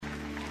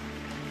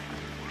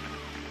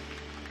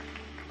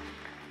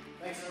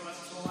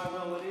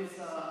Well, it is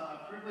a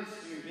privilege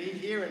to be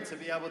here and to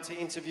be able to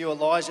interview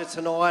Elijah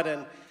tonight.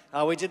 And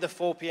we did the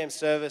 4 p.m.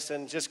 service,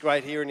 and just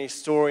great hearing his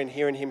story and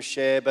hearing him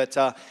share. But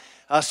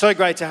so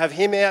great to have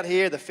him out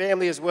here, the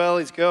family as well.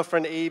 His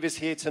girlfriend Eve is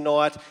here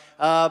tonight.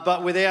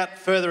 But without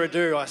further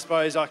ado, I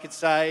suppose I could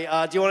say,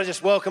 do you want to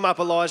just welcome up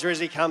Elijah as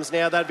he comes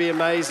now? That'd be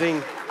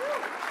amazing.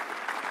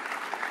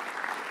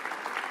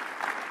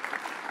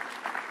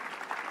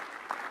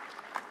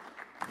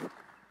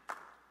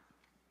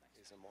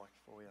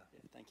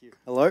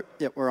 Hello?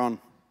 Yep, we're on.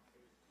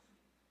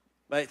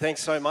 Mate,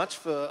 thanks so much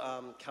for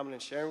coming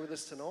and sharing with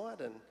us tonight.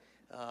 And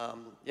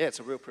yeah, it's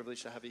a real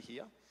privilege to have you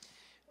here.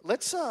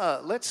 Let's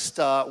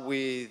start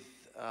with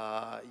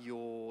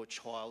your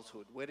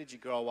childhood. Where did you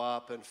grow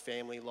up and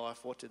family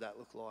life? What did that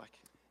look like?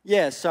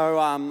 Yeah, so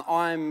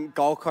I'm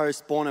Gold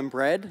Coast born and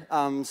bred.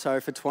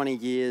 So for 20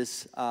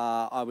 years,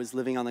 I was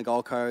living on the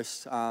Gold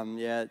Coast.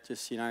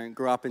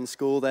 Grew up in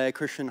school there,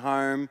 Christian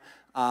home.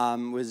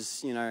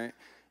 Was,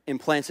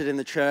 implanted in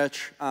the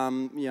church,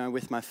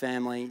 with my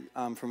family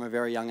from a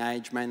very young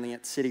age, mainly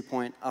at City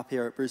Point up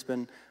here at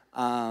Brisbane.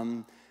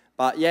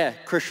 But yeah,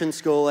 Christian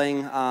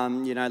schooling,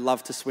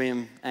 loved to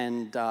swim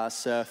and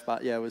surf,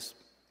 but yeah, it was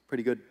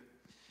pretty good.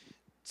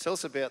 Tell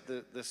us about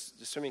the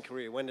swimming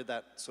career. When did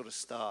that sort of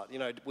start?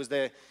 Was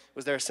there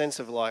a sense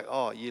of like,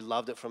 oh, you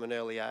loved it from an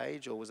early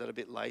age, or was that a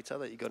bit later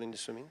that you got into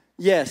swimming?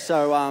 Yeah,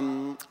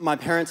 so my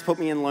parents put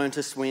me in Learn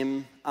to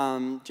Swim,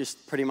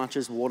 just pretty much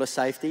as water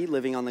safety.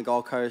 Living on the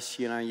Gold Coast,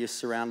 you're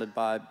surrounded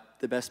by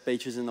the best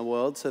beaches in the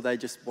world, so they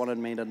just wanted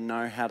me to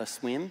know how to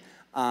swim.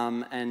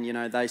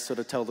 They sort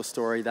of tell the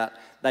story that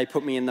they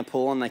put me in the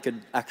pool and they could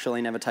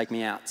actually never take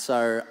me out.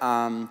 So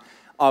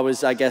I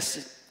was, I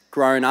guess,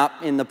 grown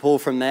up in the pool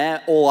from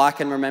there. All I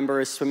can remember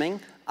is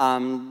swimming.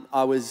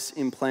 I was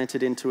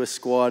implanted into a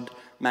squad,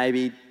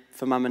 maybe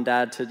for mum and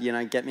dad to,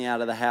 get me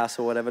out of the house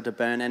or whatever, to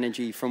burn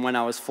energy from when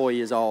I was 4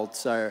 years old.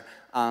 So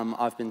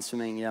I've been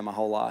swimming, my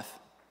whole life.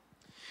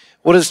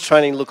 What does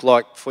training look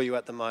like for you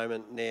at the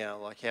moment now?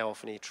 Like, how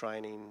often are you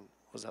training?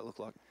 What does that look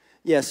like?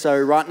 Yeah, so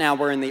right now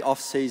we're in the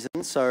off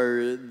season,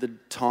 so the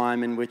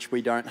time in which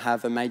we don't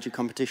have a major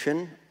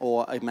competition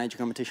or a major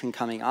competition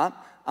coming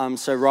up.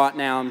 So right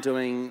now I'm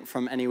doing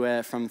from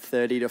anywhere from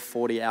 30 to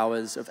 40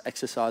 hours of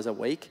exercise a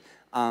week.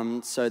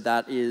 So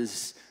that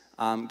is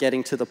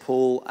getting to the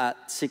pool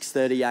at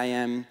 6:30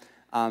 a.m.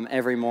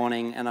 Every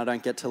morning, and I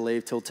don't get to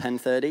leave till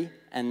 10:30,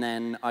 and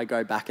then I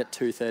go back at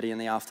 2:30 in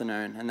the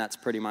afternoon, and that's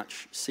pretty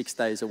much 6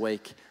 days a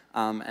week,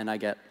 and I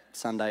get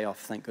Sunday off,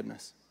 thank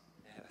goodness.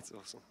 Yeah, that's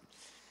awesome.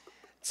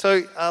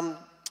 So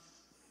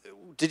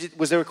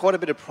was there quite a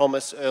bit of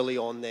promise early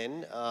on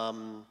then?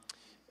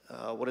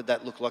 What did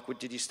that look like?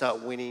 Did you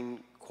start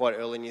winning quite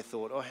early and you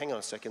thought, oh, hang on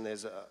a second,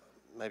 there's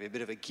maybe a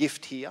bit of a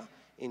gift here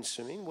in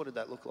swimming? What did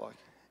that look like?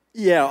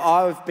 Yeah,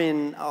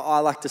 I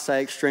like to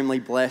say, extremely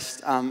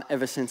blessed.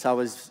 Ever since I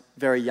was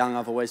very young,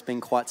 I've always been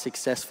quite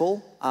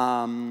successful.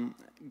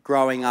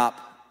 Growing up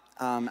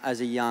as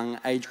a young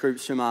age group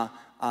swimmer,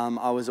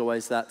 I was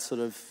always that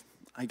sort of,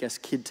 I guess,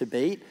 kid to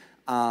beat.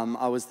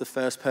 I was the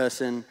first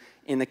person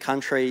in the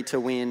country to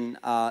win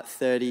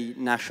 30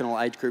 national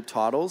age group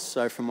titles.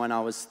 So from when I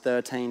was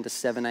 13 to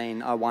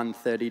 17, I won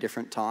 30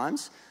 different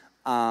times.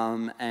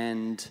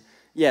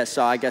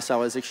 So I guess I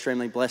was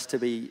extremely blessed to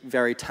be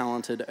very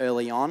talented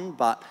early on,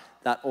 but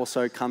that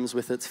also comes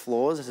with its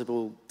flaws, as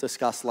we'll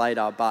discuss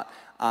later. But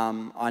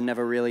I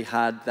never really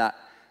had that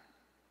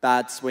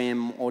bad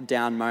swim or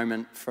down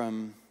moment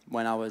from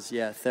when I was,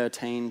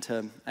 13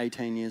 to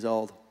 18 years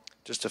old.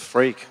 Just a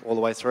freak all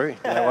the way through,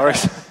 no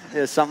worries.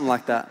 Yeah, something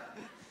like that.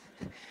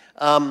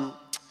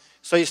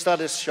 So you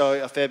started to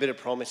show a fair bit of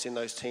promise in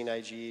those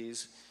teenage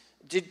years.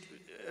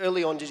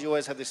 Early on, did you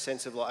always have this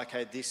sense of like,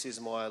 okay, this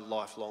is my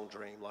lifelong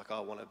dream, like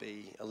I want to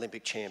be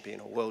Olympic champion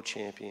or world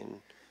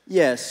champion?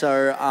 Yeah,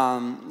 so,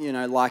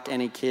 like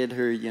any kid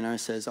who,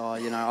 says, oh,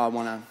 I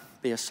want to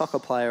be a soccer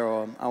player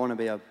or I want to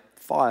be a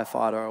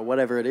firefighter or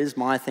whatever it is,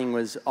 my thing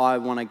was I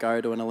want to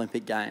go to an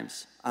Olympic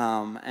Games.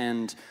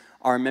 And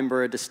I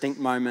remember a distinct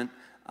moment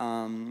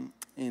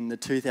in the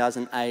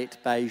 2008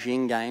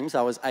 Beijing Games.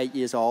 I was 8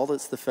 years old.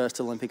 It's the first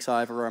Olympics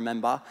I ever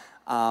remember.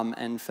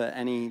 And for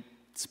any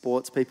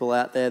sports people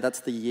out there,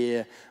 that's the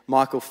year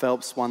Michael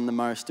Phelps won the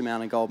most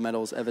amount of gold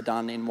medals ever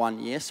done in 1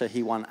 year. So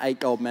he won 8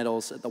 gold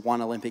medals at the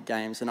one Olympic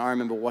Games. And I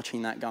remember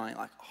watching that going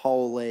like,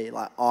 holy,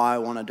 like I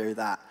want to do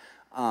that.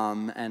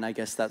 And I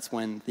guess that's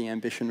when the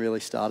ambition really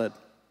started.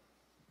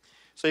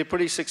 So you're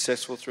pretty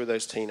successful through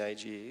those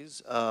teenage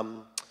years.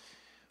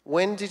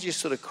 When did you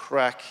sort of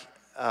crack,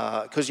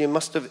 because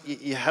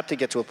you had to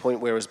get to a point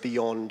where it was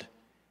beyond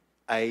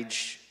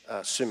age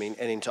swimming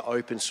and into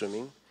open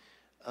swimming.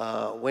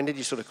 When did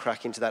you sort of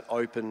crack into that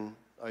open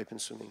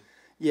swimming?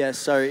 Yeah,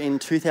 so in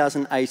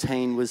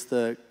 2018 was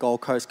the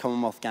Gold Coast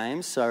Commonwealth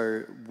Games,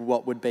 so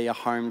what would be a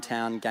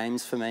hometown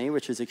games for me,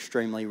 which is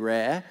extremely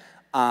rare.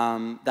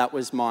 That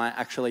was my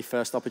actually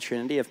first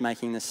opportunity of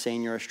making the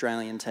senior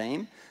Australian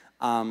team.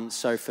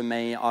 So for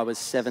me, I was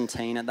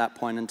 17 at that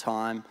point in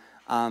time.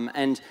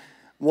 And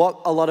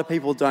what a lot of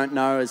people don't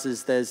know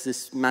is there's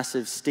this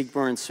massive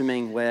stigma in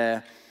swimming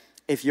where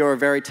if you're a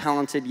very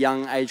talented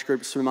young age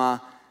group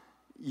swimmer,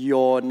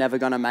 you're never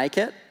going to make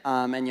it,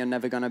 and you're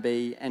never going to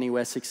be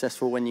anywhere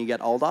successful when you get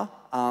older.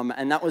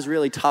 And that was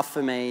really tough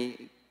for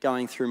me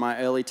going through my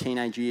early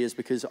teenage years,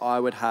 because I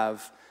would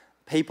have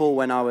people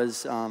when I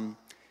was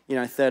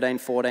 13,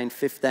 14,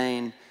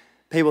 15,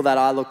 people that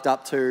I looked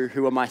up to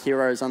who were my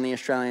heroes on the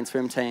Australian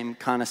swim team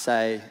kind of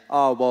say,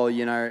 oh, well,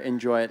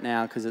 enjoy it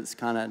now because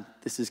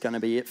this is going to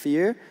be it for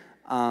you.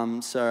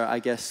 So I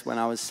guess when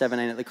I was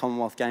 17 at the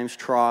Commonwealth Games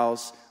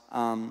trials,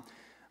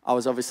 I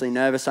was obviously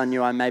nervous. I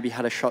knew I maybe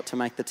had a shot to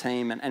make the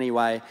team. And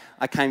anyway,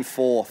 I came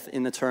fourth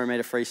in the 200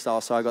 metre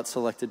freestyle, so I got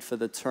selected for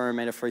the 200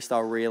 metre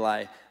freestyle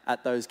relay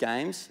at those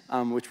games,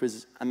 which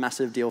was a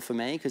massive deal for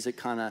me because it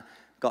kind of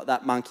got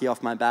that monkey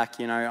off my back.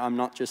 I'm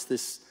not just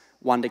this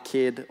wonder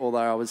kid, although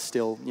I was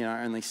still,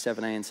 only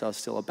 17, so I was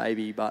still a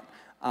baby. But,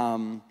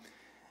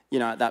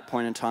 at that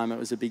point in time, it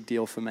was a big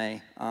deal for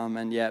me.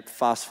 And yeah,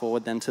 fast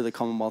forward then to the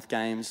Commonwealth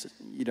Games,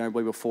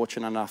 we were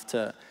fortunate enough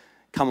to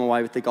come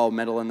away with the gold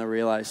medal in the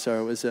relay.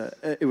 So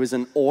it was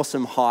an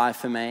awesome high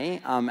for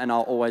me. And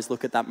I'll always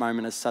look at that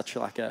moment as such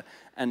like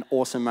an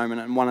awesome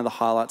moment and one of the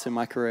highlights in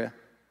my career.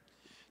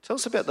 Tell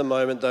us about the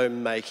moment, though,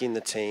 making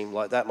the team.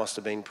 Like, that must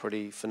have been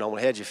pretty phenomenal.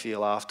 How did you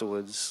feel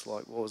afterwards?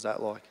 Like, what was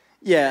that like?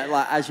 Yeah,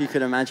 like, as you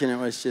could imagine, it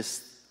was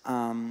just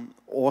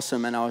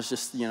awesome. And I was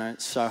just,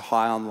 so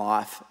high on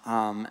life.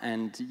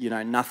 And,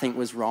 nothing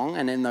was wrong.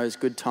 And in those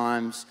good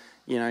times,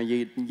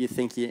 you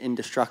think you're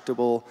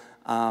indestructible,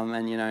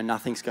 and,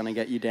 nothing's going to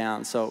get you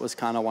down. So it was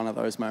kind of one of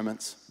those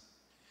moments.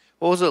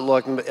 What was it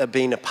like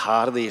being a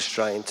part of the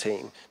Australian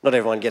team? Not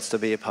everyone gets to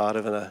be a part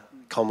of a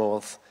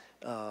Commonwealth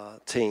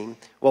team.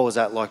 What was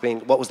that like?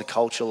 What was the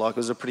culture like? It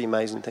was a pretty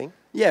amazing thing.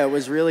 Yeah, it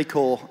was really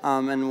cool.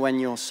 And when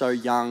you're so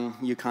young,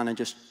 you're kind of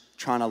just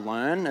trying to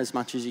learn as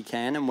much as you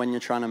can. And when you're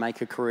trying to make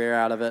a career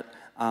out of it,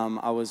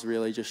 I was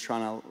really just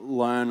trying to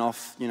learn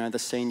off, the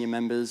senior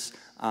members,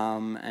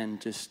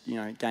 and just,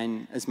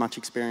 gain as much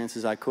experience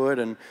as I could,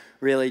 and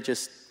really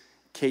just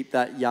keep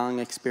that young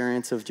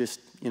experience of just,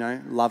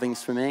 loving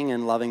swimming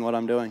and loving what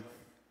I'm doing.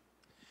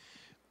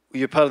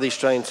 You're part of the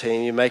Australian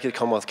team, you make it to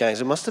Commonwealth Games.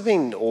 It must have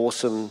been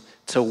awesome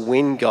to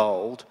win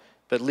gold,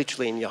 but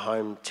literally in your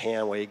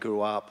hometown where you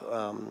grew up.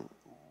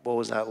 What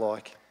was that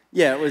like?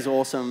 Yeah, it was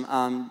awesome.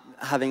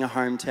 Having a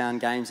hometown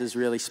games is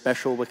really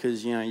special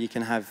because, you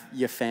can have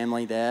your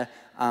family there,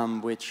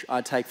 which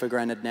I take for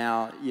granted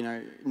now.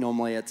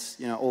 Normally it's,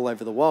 all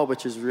over the world,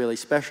 which is really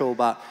special,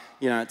 but,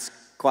 it's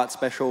quite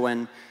special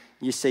when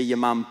you see your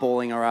mum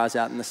bawling her eyes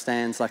out in the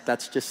stands. Like,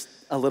 that's just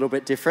a little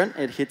bit different.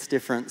 It hits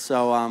different.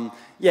 So,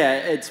 yeah,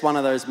 it's one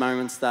of those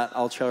moments that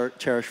I'll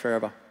cherish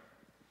forever.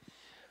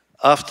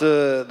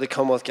 After the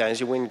Commonwealth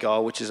Games, you win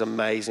gold, which is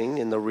amazing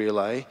in the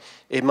relay.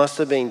 It must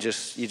have been you're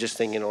just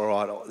thinking, all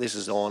right, this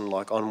is on,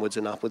 like onwards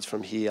and upwards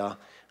from here.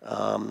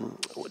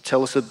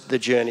 Tell us the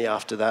journey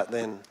after that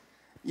then.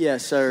 Yeah,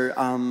 so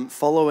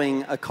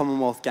following a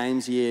Commonwealth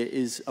Games year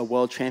is a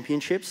World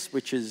Championships,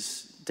 which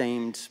is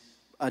deemed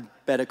a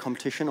better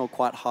competition or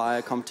quite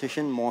higher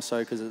competition, more so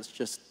because it's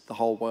just the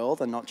whole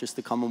world and not just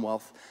the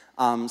Commonwealth.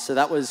 So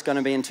that was going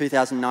to be in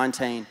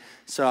 2019.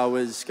 So I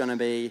was going to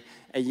be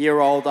a year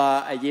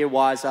older, a year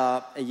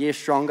wiser, a year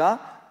stronger,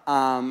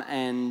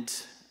 and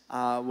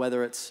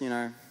whether it's,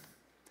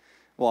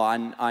 well,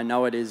 I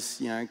know it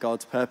is,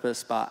 God's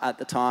purpose, but at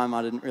the time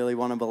I didn't really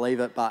want to believe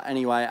it. But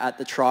anyway, at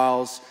the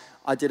trials,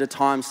 I did a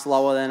time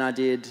slower than I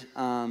did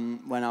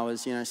when I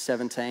was,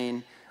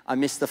 17. I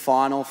missed the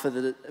final for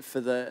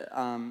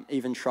the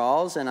even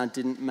trials, and I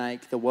didn't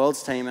make the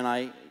Worlds team, and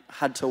I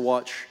had to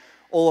watch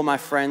all of my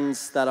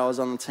friends that I was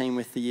on the team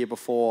with the year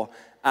before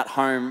at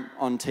home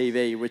on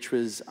TV, which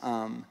was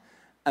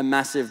a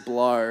massive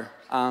blow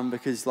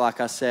because,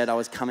 like I said, I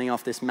was coming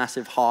off this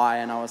massive high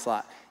and I was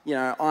like,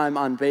 I'm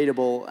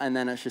unbeatable. And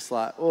then it's just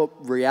like, oh,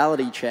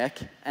 reality check.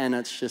 And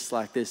it's just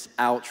like this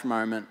ouch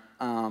moment.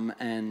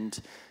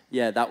 And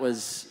yeah, that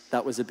was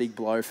a big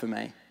blow for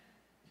me.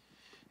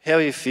 How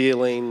are you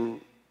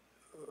feeling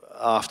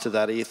after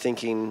that? Are you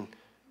thinking,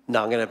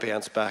 no, I'm going to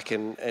bounce back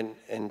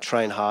and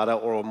train harder,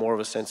 or more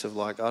of a sense of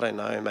like, I don't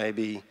know,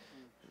 maybe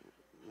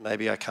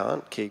I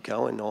can't keep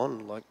going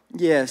on? Like,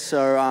 yeah,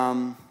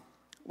 so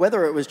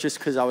whether it was just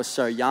because I was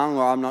so young,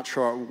 or I'm not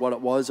sure what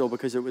it was, or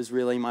because it was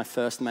really my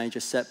first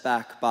major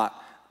setback, but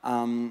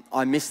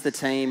I missed the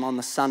team on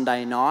the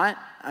Sunday night,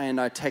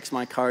 and I text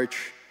my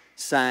coach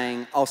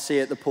saying, I'll see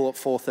you at the pool at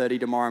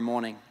 4:30 tomorrow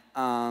morning.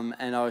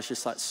 And I was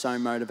just like so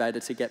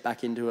motivated to get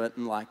back into it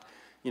and like,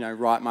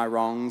 right my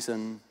wrongs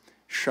and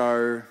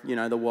show,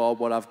 the world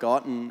what I've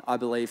got. And I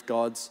believe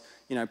God's,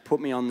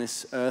 put me on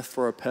this earth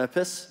for a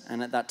purpose.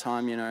 And at that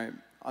time,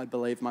 I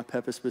believe my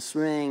purpose was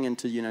swimming and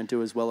to,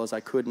 do as well as I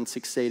could and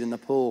succeed in the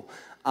pool.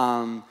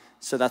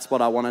 So that's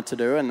what I wanted to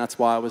do. And that's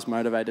why I was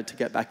motivated to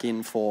get back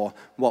in for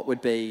what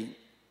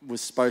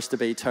was supposed to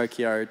be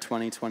Tokyo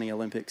 2020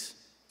 Olympics.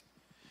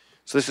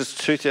 So this is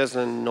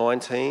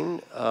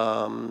 2019.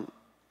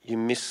 You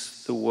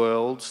miss the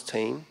Worlds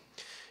team.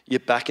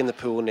 You're back in the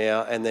pool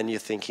now, and then you're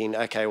thinking,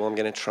 okay, well, I'm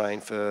going to train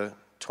for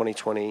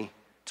 2020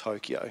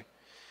 Tokyo.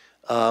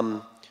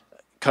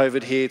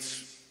 COVID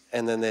hits,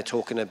 and then they're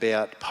talking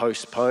about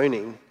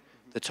postponing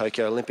the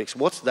Tokyo Olympics.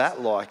 What's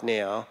that like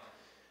now?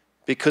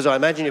 Because I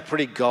imagine you're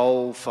pretty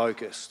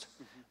goal-focused.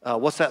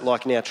 What's that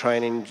like now,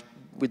 training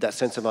with that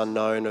sense of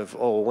unknown of,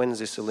 oh, when's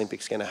this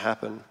Olympics going to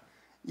happen?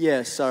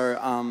 Yeah,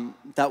 so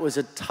that was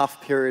a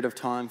tough period of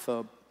time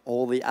for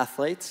all the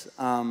athletes,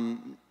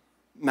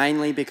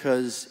 mainly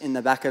because in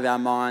the back of our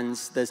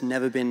minds, there's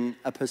never been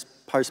a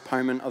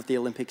postponement of the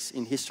Olympics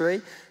in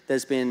history.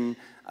 There's been,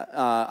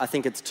 I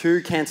think it's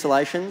 2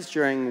 cancellations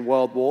during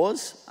world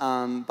wars,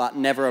 but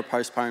never a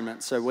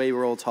postponement. So we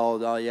were all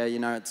told, oh yeah, you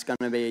know, it's going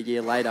to be a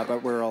year later,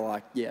 but we're all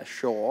like, yeah,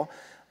 sure.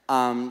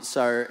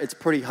 So it's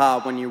pretty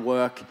hard when you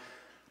work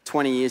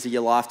 20 years of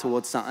your life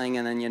towards something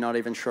and then you're not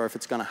even sure if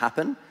it's going to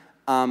happen.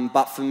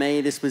 But for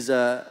me, this was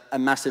a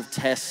massive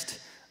test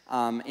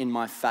in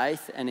my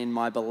faith and in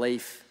my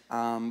belief,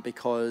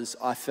 because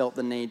I felt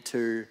the need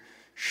to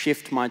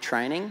shift my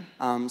training.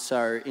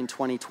 So in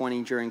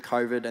 2020, during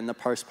COVID and the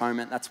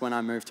postponement, that's when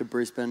I moved to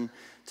Brisbane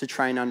to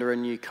train under a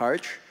new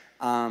coach,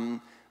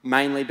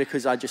 mainly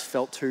because I just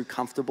felt too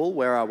comfortable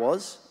where I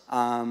was.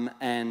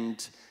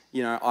 And,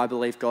 you know, I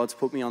believe God's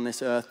put me on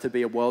this earth to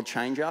be a world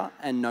changer,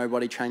 and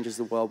nobody changes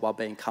the world while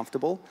being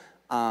comfortable.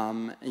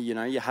 You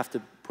know, you have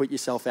to put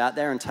yourself out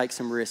there and take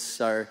some risks.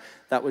 So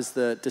that was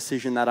the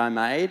decision that I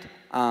made.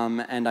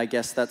 And I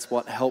guess that's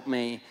what helped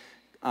me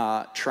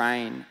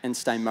train and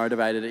stay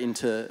motivated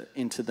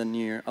into the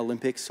new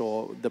Olympics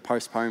or the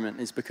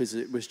postponement, is because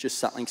it was just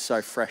something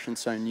so fresh and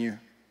so new.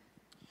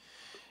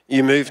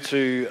 You moved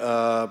to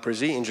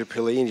Brizzy,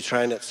 Indooroopilly, and you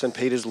trained at St.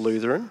 Peter's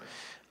Lutheran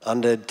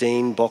under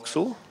Dean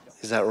Boxall.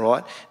 Is that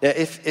right? Now,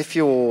 if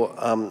you're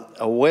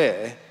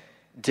aware,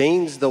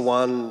 Dean's the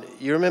one,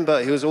 you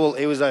remember, he was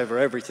over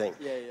everything.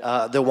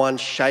 Yeah. The one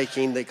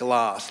shaking the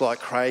glass like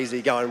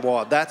crazy, going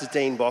wild. That's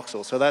Dean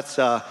Boxall. So that's...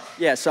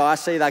 Yeah, so I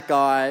see that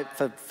guy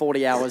for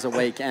 40 hours a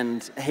week,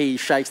 and he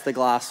shakes the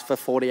glass for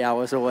 40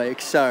 hours a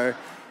week. So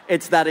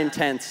it's that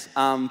intense.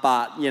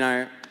 But, you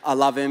know, I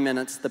love him, and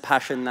it's the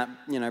passion that,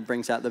 you know,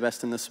 brings out the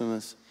best in the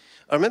swimmers.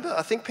 I remember,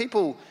 I think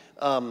people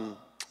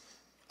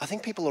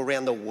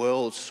around the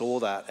world saw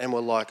that and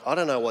were like, I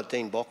don't know what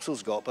Dean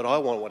Boxall's got, but I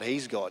want what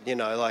he's got. You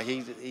know, like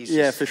he's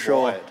yeah, just for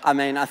sure. wired. I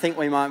mean, I think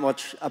we might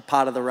watch a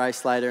part of the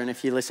race later, and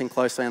if you listen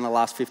closely in the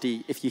last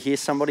 50, if you hear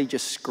somebody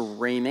just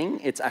screaming,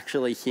 it's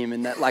actually him,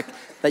 and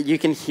that you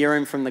can hear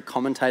him from the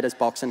commentator's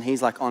box, and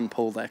he's like on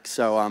pool deck.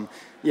 So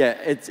yeah,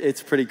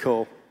 it's pretty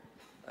cool.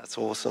 That's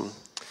awesome.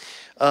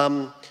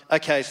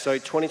 Okay, so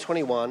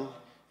 2021,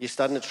 you're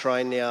starting to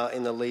train now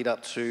in the lead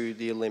up to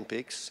the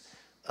Olympics.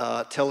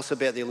 Tell us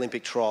about the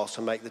Olympic trials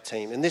to make the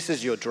team. And this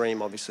is your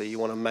dream, obviously. You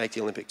want to make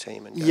the Olympic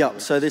team. Yeah,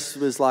 so this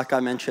was, like I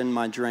mentioned,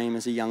 my dream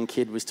as a young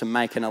kid was to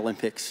make an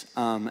Olympics.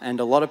 And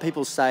a lot of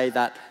people say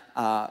that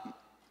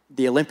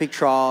the Olympic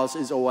trials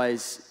is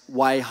always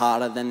way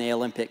harder than the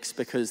Olympics,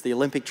 because the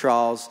Olympic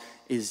trials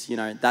is, you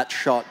know, that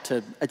shot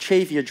to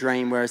achieve your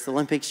dream, whereas the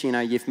Olympics, you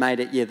know, you've made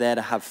it, you're there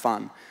to have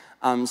fun.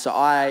 So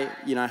I,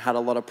 you know, had a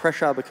lot of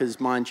pressure because,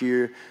 mind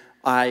you,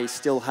 I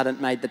still hadn't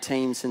made the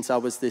team since I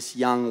was this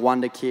young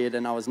wonder kid,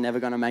 and I was never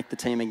going to make the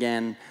team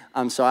again.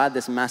 So I had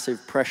this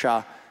massive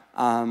pressure,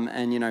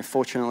 and, you know,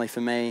 fortunately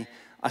for me,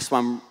 I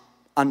swam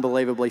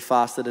unbelievably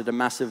fast. I did a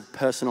massive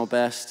personal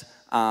best.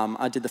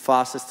 I did the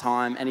fastest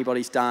time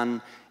anybody's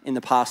done in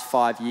the past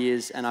 5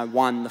 years, and I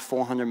won the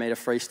 400-metre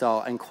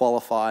freestyle and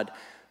qualified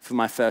for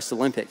my first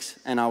Olympics.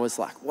 And I was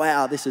like,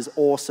 wow, this is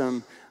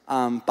awesome.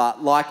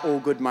 But like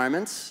all good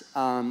moments,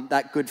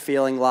 that good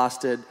feeling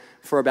lasted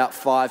for about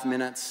 5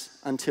 minutes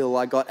until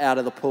I got out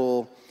of the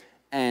pool,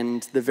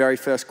 and the very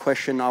first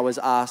question I was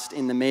asked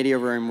in the media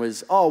room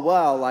was, oh,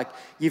 wow, like,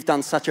 you've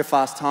done such a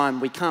fast time.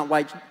 We can't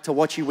wait to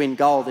watch you win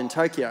gold in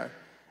Tokyo.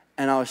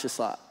 And I was just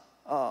like,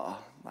 oh,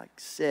 like,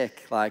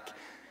 sick. Like,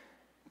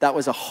 that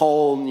was a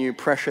whole new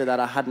pressure that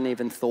I hadn't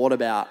even thought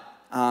about.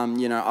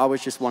 You know, I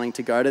was just wanting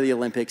to go to the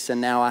Olympics, and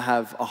now I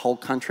have a whole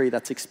country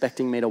that's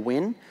expecting me to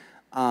win.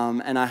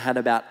 And I had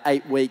about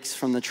 8 weeks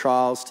from the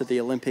trials to the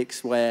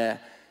Olympics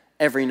where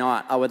every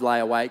night I would lay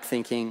awake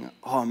thinking,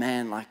 oh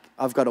man, like,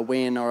 I've got to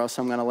win or else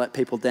I'm going to let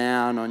people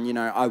down. And, you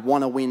know, I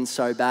want to win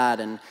so bad.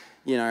 And,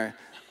 you know,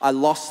 I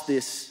lost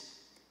this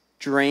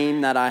dream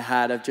that I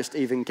had of just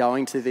even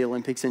going to the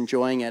Olympics,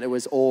 enjoying it. It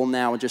was all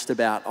now just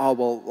about, oh,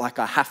 well, like,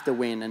 I have to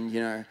win. And,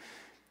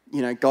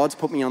 you know, God's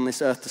put me on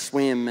this earth to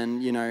swim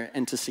and, you know,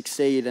 and to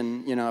succeed.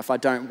 And, you know, if I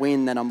don't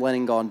win, then I'm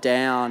letting God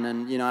down.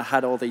 And, you know, I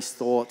had all these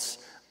thoughts,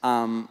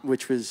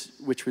 which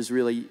was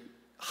really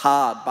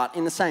hard. But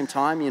in the same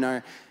time, you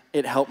know,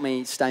 it helped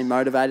me stay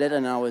motivated,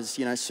 and I was,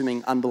 you know,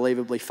 swimming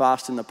unbelievably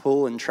fast in the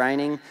pool and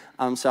training.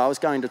 So I was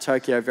going to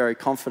Tokyo very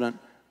confident.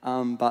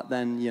 But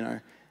then, you know,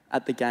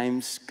 at the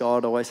games,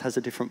 God always has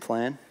a different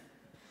plan.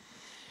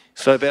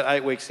 So about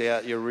 8 weeks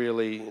out,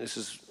 this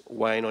is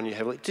weighing on you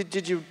heavily.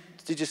 Did you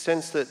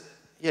sense that,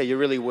 yeah, you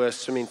really were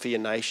swimming for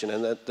your nation,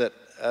 and that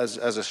as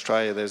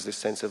Australia, there's this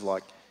sense of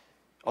like,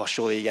 oh,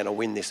 surely you're going to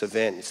win this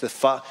event. It's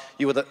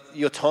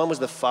your time was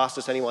the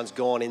fastest anyone's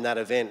gone in that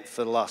event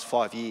for the last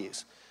 5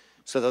 years.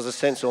 So there was a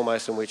sense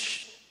almost in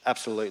which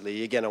absolutely,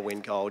 you're going to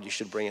win gold, you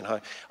should bring it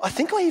home. I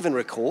think I even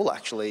recall,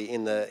 actually,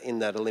 in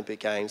that Olympic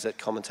Games that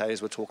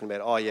commentators were talking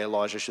about, oh, yeah,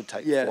 Elijah should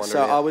take the 400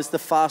 so out. I was the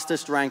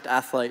fastest ranked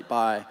athlete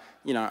by,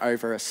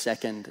 over a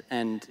second.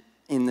 And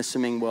in the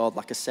swimming world,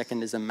 like a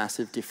second is a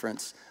massive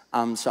difference.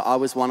 So I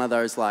was one of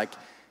those, like,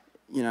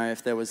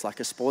 if there was like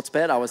a sports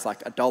bet, I was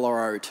like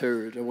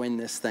 $1.02 to win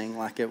this thing.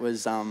 Like it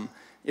was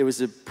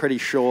a pretty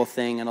sure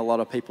thing in a lot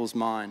of people's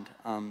mind.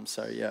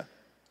 So yeah.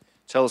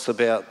 Tell us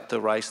about the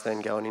race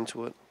then going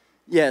into it.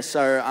 Yeah,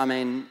 so I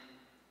mean,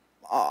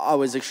 I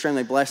was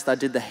extremely blessed. I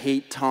did the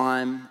heat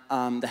time,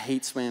 the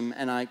heat swim,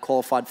 and I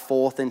qualified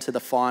 4th into the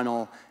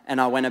final,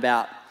 and I went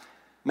about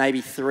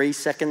maybe 3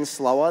 seconds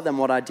slower than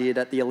what I did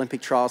at the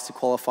Olympic trials to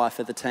qualify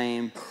for the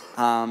team.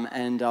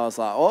 And I was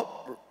like,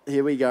 oh,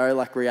 here we go,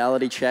 like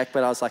reality check.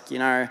 But I was like,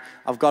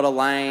 I've got a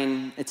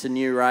lane. It's a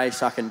new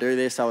race. I can do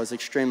this. I was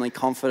extremely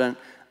confident.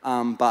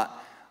 But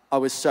I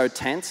was so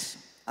tense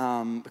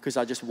because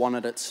I just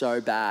wanted it so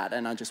bad.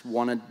 And I just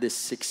wanted this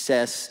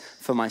success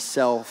for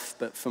myself,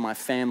 but for my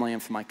family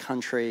and for my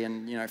country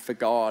and, for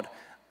God.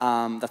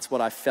 That's what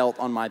I felt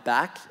on my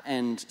back.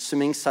 And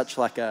swimming's such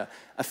like a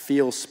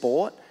feel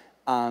sport.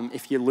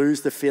 If you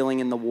lose the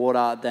feeling in the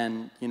water,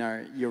 then,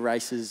 your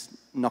race is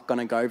not going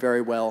to go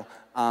very well,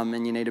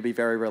 and you need to be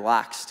very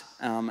relaxed.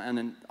 And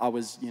then I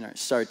was,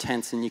 so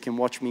tense, and you can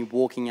watch me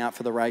walking out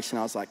for the race, and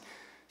I was like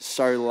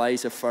so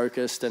laser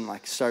focused and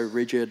like so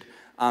rigid.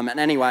 And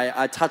anyway,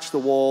 I touched the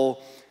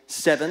wall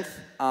 7th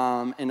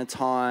in a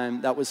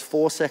time that was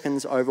 4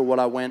 seconds over what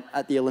I went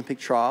at the Olympic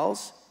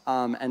trials.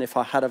 And if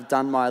I had have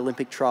done my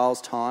Olympic trials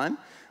time,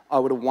 I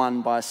would have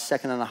won by 1.5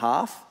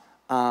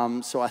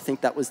 seconds. So I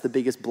think that was the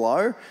biggest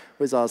blow,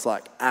 was I was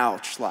like,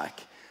 ouch,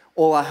 like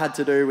all I had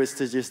to do was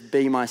to just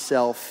be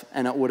myself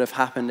and it would have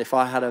happened. If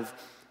I had have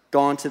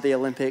gone to the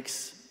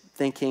Olympics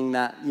thinking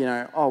that,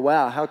 oh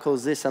wow, how cool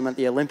is this? I'm at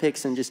the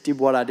Olympics, and just did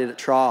what I did at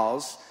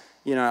trials,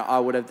 I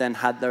would have then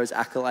had those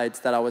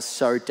accolades that I was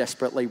so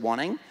desperately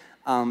wanting.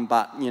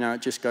 But,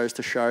 it just goes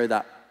to show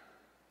that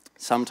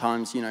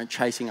sometimes,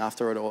 chasing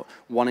after it or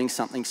wanting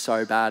something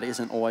so bad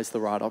isn't always the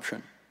right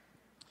option.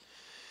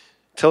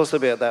 Tell us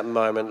about that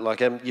moment.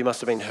 Like, you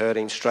must have been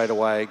hurting straight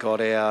away,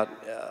 got out.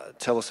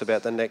 Tell us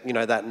about that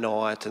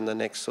night and the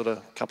next sort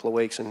of couple of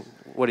weeks, and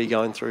what are you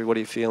going through? What are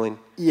you feeling?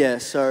 Yeah,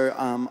 so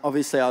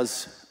obviously I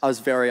was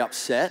very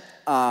upset.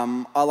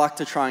 I like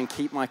to try and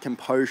keep my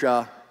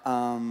composure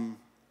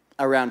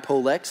around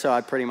pool deck, so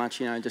I pretty much,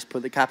 just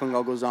put the cap and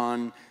goggles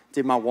on,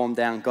 did my warm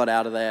down, got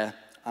out of there.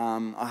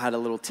 I had a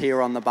little tear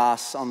on the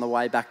bus on the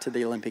way back to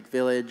the Olympic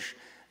Village,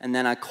 and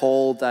then I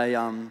called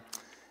a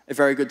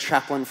very good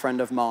chaplain friend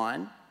of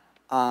mine,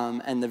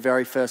 and the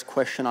very first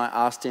question I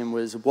asked him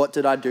was, what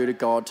did I do to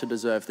God to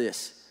deserve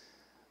this?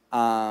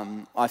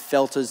 I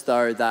felt as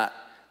though that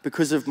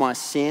because of my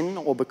sin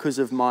or because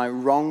of my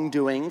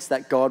wrongdoings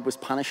that God was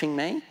punishing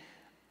me,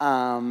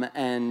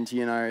 and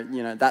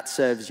that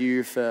serves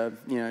you for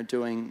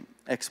doing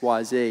X,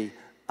 Y, Z,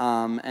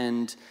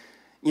 and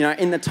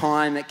in the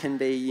time it can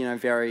be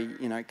very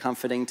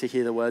comforting to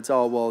hear the words,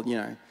 oh well,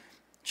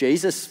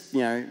 Jesus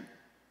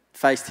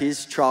faced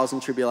his trials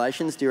and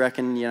tribulations. Do you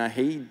reckon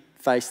he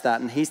faced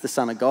that, and he's the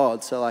Son of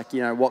God, so like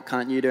what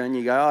can't you do? And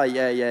you go, oh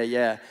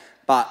yeah,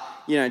 but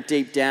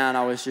deep down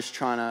I was just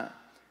trying to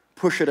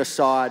push it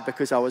aside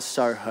because I was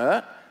so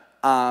hurt,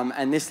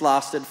 and this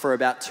lasted for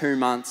about 2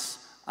 months.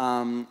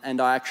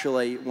 And I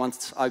actually,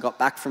 once I got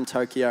back from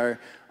Tokyo,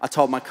 I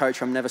told my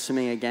coach I'm never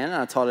swimming again,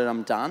 and I told her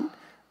I'm done.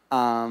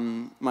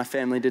 My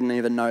family didn't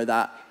even know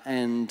that,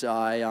 and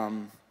I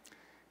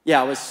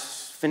was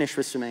finished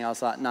with swimming. I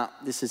was like, nah,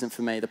 this isn't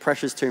for me. The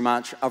pressure's too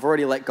much. I've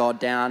already let God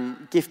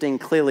down. Gifting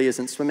clearly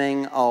isn't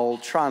swimming. I'll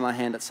try my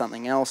hand at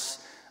something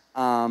else.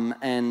 I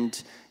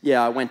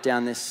went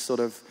down this sort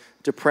of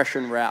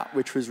depression route,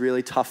 which was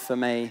really tough for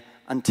me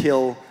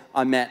until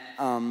I met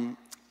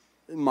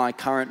my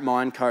current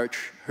mind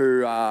coach,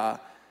 who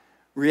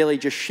really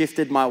just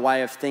shifted my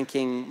way of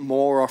thinking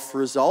more off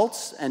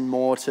results and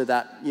more to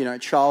that,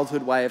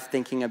 childhood way of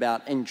thinking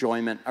about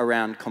enjoyment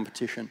around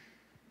competition.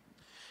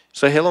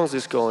 So how long is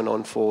this going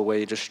on for, where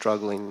you're just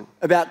struggling?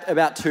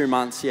 About 2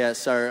 months, yeah.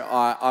 So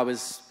I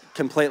was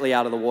completely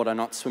out of the water,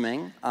 not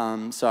swimming.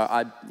 So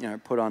I,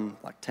 put on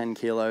like 10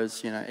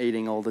 kilos,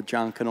 eating all the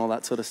junk and all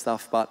that sort of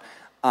stuff. But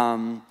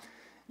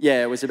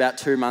it was about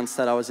 2 months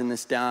that I was in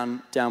this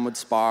downward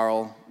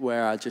spiral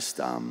where I just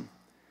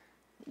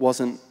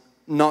wasn't,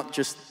 not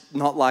just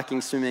not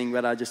liking swimming,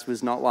 but I just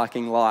was not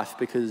liking life,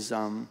 because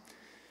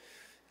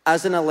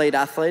as an elite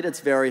athlete, it's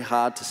very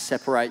hard to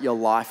separate your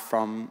life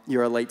from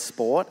your elite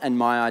sport, and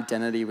my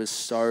identity was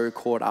so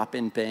caught up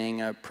in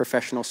being a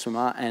professional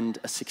swimmer and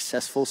a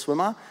successful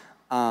swimmer.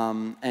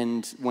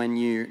 And when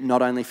you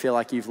not only feel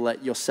like you've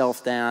let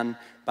yourself down,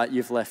 but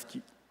you've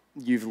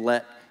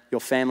let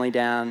your family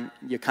down,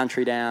 your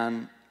country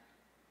down,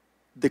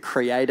 the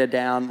creator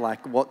down,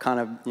 like what kind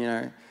of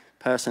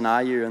person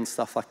are you, and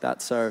stuff like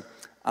that. So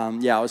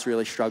I was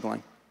really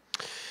struggling.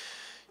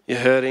 You're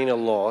hurting a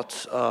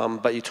lot,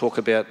 but you talk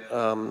about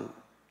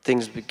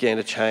things began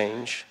to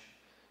change.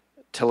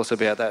 Tell us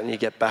about that, and you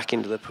get back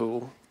into the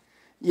pool.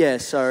 Yeah,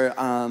 so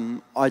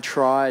I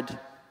tried,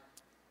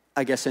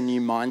 I guess, a new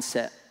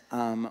mindset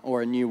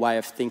or a new way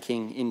of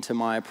thinking into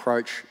my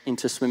approach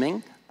into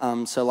swimming.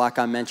 So like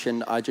I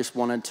mentioned, I just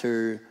wanted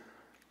to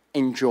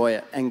enjoy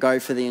it and go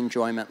for the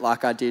enjoyment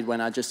like I did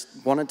when I just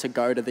wanted to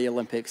go to the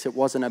Olympics. It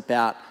wasn't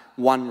about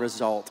one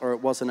result or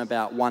it wasn't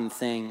about one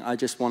thing. I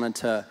just wanted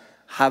to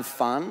have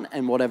fun,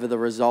 and whatever the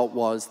result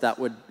was, that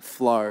would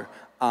flow.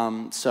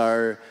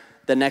 So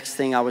the next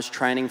thing I was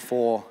training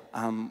for,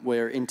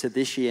 we're into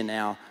this year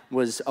now,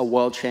 was a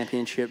World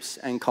Championships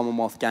and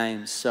Commonwealth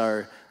Games.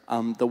 So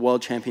the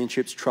World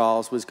Championships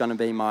trials was going to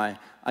be my,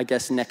 I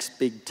guess, next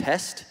big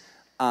test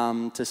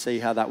to see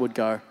how that would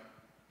go.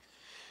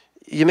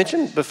 You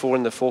mentioned before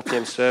in the 4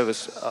 p.m.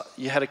 service,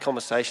 you had a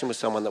conversation with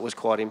someone that was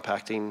quite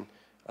impacting,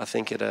 I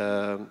think, at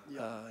a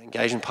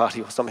engagement party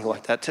or something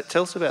like that.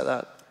 Tell us about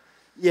that.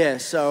 Yeah,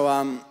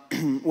 so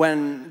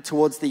when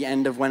towards the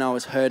end of when I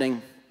was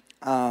hurting,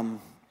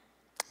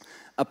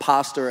 a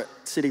pastor at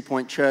City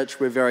Point Church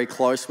we're very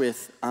close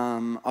with,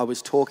 I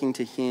was talking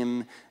to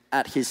him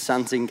at his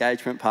son's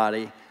engagement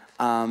party,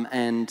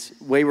 and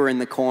we were in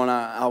the corner.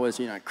 I was,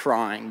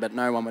 crying, but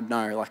no one would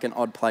know, like an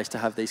odd place to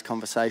have these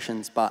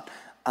conversations. But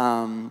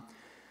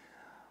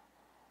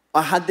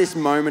I had this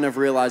moment of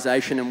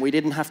realization, and we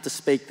didn't have to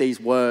speak these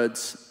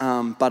words,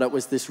 but it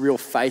was this real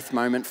faith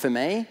moment for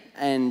me.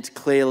 And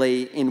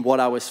clearly in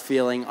what I was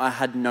feeling, I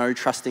had no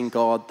trust in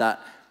God that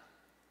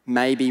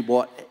maybe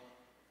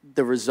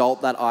the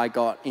result that I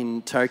got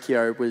in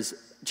Tokyo was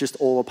just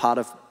all a part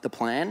of the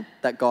plan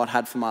that God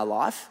had for my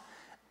life.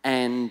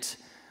 And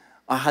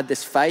I had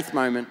this faith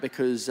moment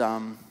because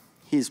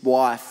his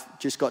wife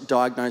just got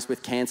diagnosed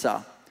with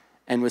cancer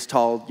and was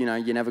told,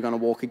 you're never going to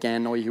walk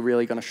again, or you're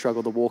really going to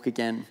struggle to walk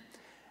again.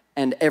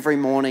 And every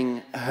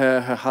morning,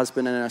 her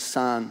husband and her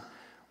son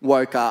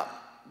woke up,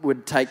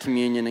 would take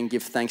communion and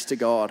give thanks to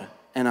God.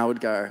 And I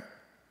would go,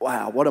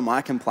 wow, what am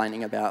I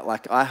complaining about?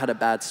 Like, I had a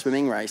bad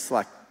swimming race.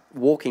 Like,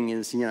 walking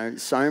is,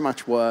 so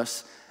much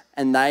worse.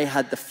 And they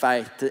had the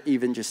faith to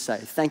even just say,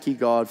 thank you,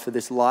 God, for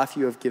this life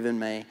you have given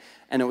me.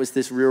 And it was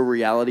this real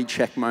reality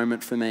check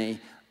moment for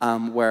me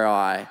where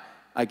I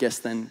guess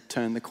then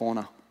turned the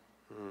corner.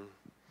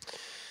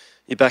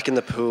 You're back in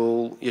the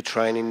pool, you're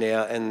training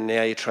now, and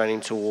now you're training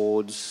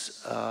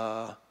towards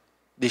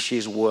this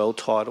year's world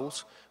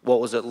titles. What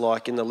was it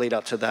like in the lead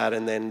up to that,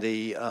 and then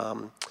the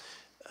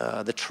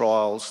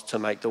trials to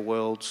make the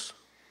worlds?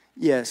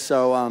 Yeah,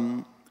 so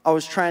I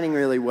was training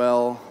really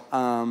well,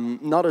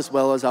 not as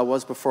well as I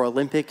was before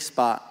Olympics,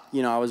 but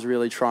I was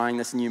really trying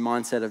this new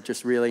mindset of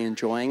just really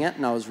enjoying it,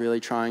 and I was really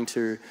trying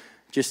to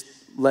just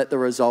let the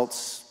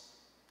results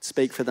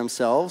speak for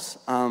themselves.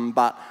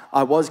 But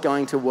I was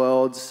going to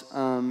Worlds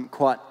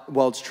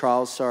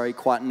trials,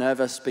 quite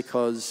nervous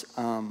because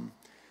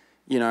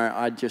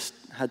I just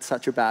had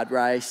such a bad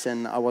race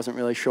and I wasn't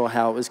really sure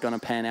how it was going to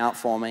pan out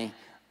for me.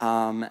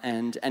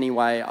 And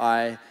anyway,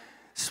 I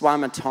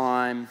swam a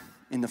time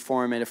in the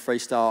 400 meter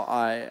freestyle.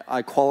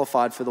 I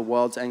qualified for the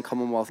Worlds and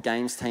Commonwealth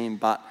Games team,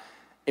 but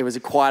it was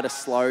quite a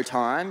slow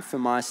time for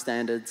my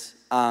standards,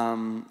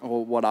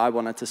 or what I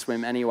wanted to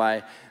swim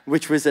anyway,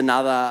 which was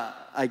another,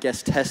 I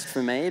guess, test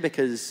for me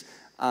because,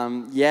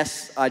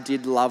 yes, I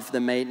did love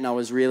the meet and I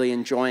was really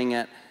enjoying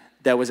it.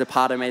 There was a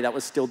part of me that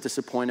was still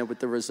disappointed with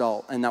the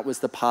result, and that was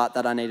the part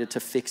that I needed to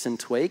fix and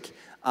tweak.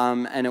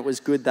 And it was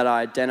good that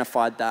I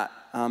identified that.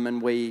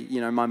 And we,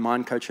 my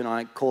mind coach and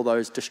I call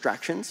those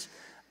distractions.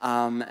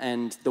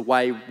 And the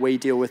way we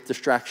deal with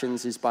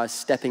distractions is by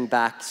stepping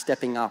back,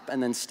 stepping up,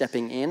 and then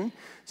stepping in.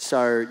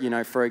 So,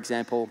 for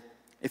example,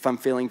 if I'm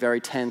feeling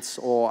very tense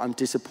or I'm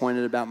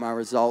disappointed about my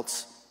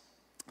results,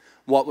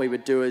 what we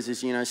would do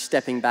is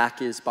stepping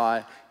back is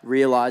by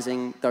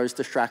realizing those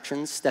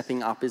distractions.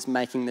 Stepping up is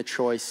making the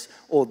choice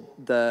or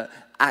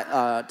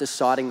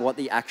deciding what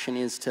the action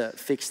is to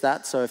fix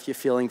that. So if you're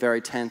feeling very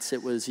tense,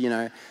 it was,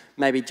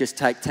 maybe just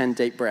take 10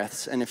 deep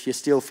breaths. And if you're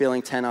still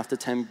feeling 10 after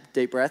 10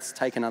 deep breaths,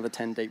 take another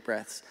 10 deep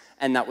breaths.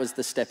 And that was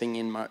the stepping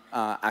in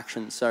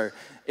action. So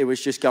it was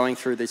just going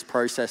through this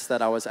process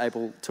that I was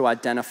able to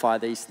identify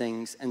these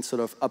things and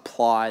sort of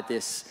apply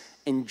this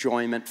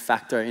enjoyment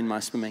factor in my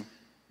swimming.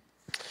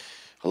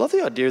 I love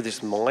the idea of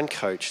this mind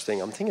coach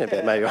thing. I'm thinking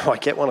about maybe I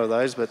might get one of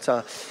those, but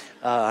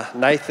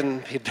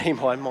Nathan, he'd be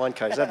my mind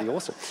coach. That'd be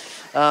awesome.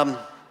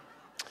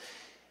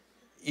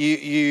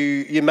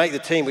 You make the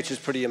team, which is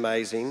pretty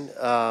amazing.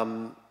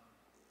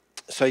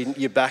 So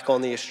you're back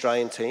on the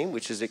Australian team,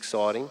 which is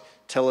exciting.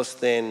 Tell us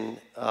then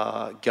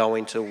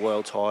going to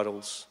world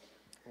titles.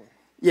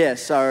 Yeah,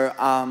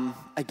 so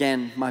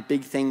again, my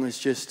big thing was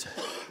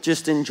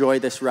just enjoy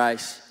this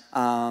race.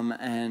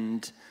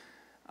 And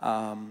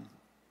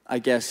I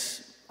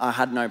guess I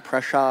had no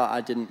pressure.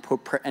 I didn't put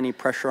any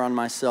pressure on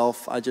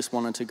myself. I just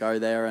wanted to go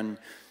there and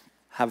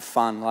have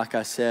fun, like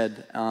I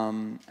said.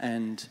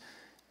 And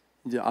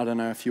I don't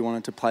know if you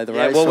wanted to play the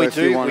race. Well, we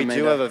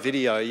do have a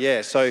video,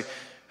 yeah. So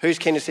who's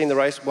keen to see the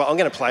race? Well, I'm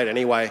going to play it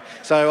anyway.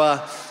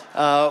 So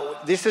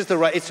this is the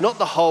race. It's not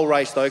the whole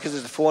race, though, because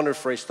it's a 400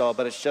 freestyle,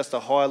 but it's just a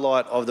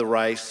highlight of the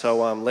race.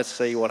 So let's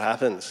see what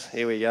happens.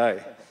 Here we go.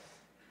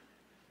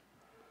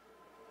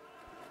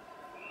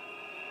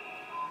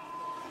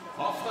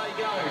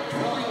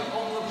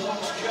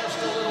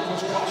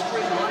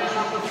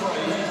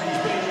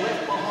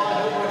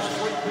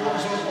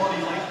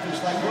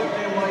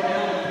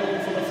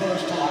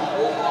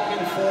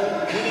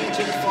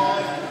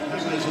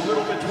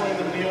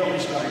 early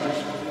stages.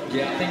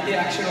 Yeah, I think the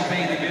action will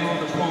be in the middle of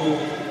the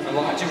pool.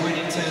 Elijah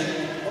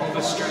Winnington of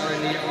Australia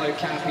in the yellow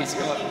cap. He's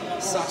got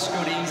such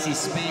good easy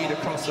speed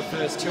across the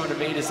first 200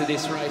 metres of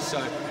this race, so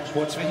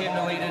watch for him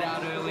to lead it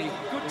out early.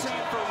 Good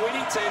turn from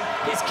Winnington.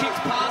 He's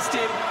kicked past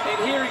him, and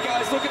here he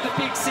goes. Look at the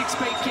big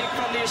 6-speed kick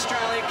from the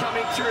Australian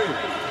coming through.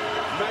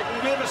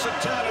 Magnificent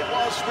turn it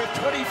was with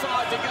 25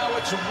 to go.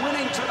 It's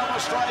Winnington of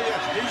Australia.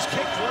 He's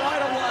kicked right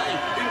away.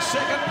 In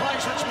second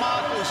place, it's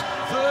Martins.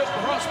 Third,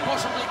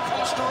 possibly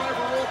Costa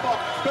over Orbach.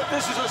 But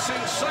this is a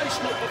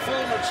sensational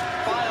performance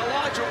by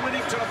Elijah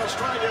Winnington of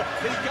Australia.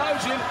 He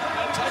goes in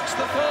and takes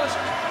the first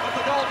of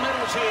the gold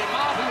medals here.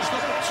 Martins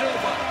the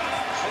silver.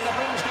 And the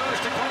bronze goes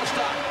to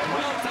Costa.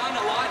 Well done,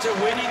 Elijah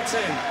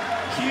Winnington.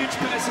 Huge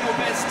personal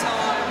best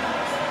time,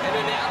 and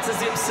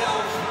announces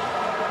himself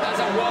as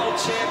a world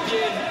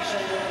champion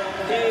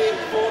here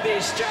for the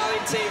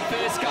Australian team.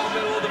 First gold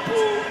medal of the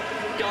pool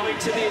going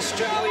to the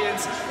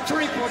Australians.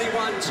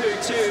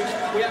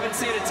 3:41.22. We haven't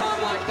seen a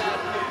time like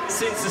that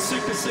since the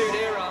Supersuit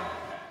era.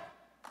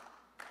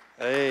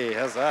 Hey,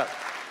 how's that?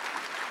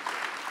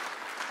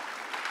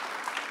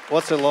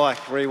 What's it like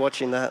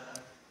rewatching that?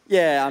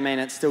 Yeah, I mean,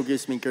 it still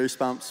gives me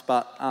goosebumps,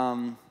 but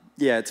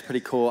yeah, it's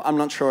pretty cool. I'm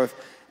not sure if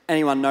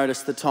anyone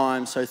noticed the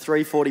time, so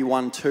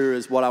 3:41.2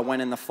 is what I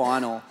went in the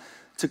final.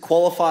 To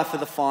qualify for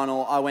the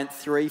final, I went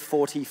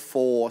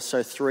 3:44,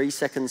 so 3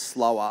 seconds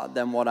slower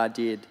than what I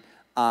did.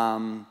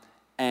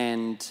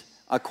 And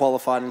I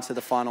qualified into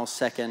the final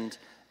second.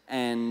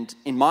 And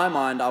in my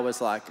mind, I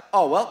was like,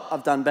 oh, well,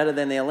 I've done better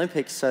than the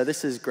Olympics, so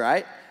this is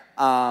great.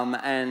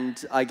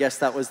 And I guess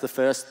that was the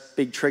first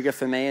big trigger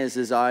for me,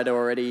 as I'd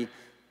already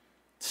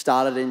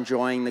started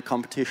enjoying the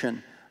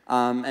competition.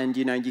 And,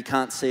 you know, you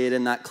can't see it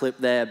in that clip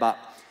there, but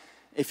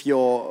if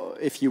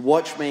you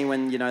watch me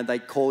when, you know, they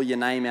call your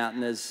name out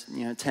and there's,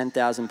 you know,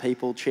 10,000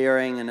 people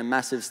cheering in a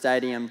massive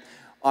stadium,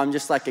 I'm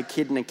just like a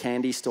kid in a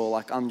candy store.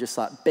 Like, I'm just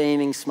like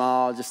beaming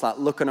smile, just like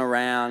looking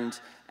around,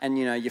 and,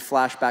 you know, you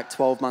flash back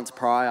 12 months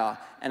prior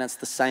and it's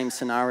the same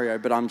scenario,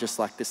 but I'm just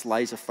like this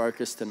laser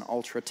focused and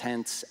ultra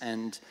tense.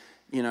 And,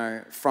 you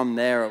know, from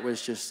there it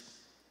was just,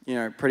 you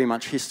know, pretty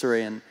much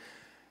history. And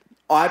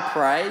I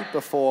pray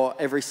before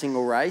every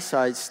single race.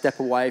 I step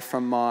away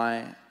from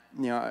my,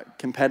 you know,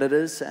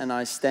 competitors, and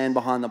I stand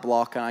behind the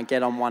block and I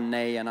get on one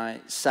knee and I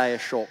say a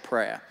short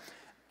prayer.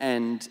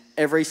 And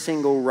every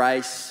single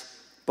race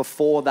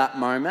before that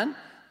moment,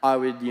 I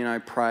would, you know,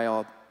 pray,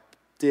 oh,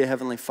 dear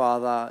Heavenly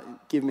Father,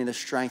 give me the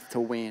strength to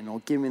win, or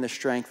give me the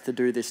strength to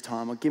do this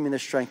time, or give me the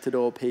strength to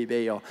do a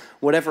PB, or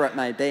whatever it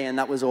may be. And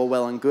that was all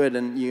well and good.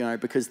 And, you know,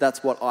 because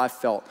that's what I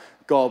felt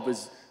God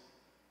was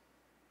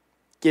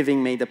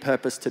giving me the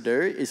purpose to do,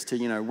 is to,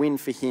 you know, win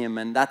for Him.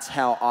 And that's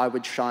how I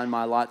would shine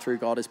my light through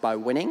God, is by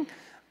winning.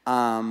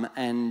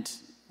 And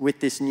with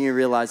this new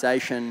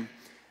realization,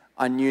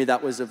 I knew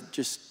that was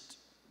just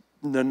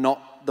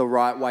not the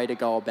right way to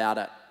go about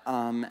it.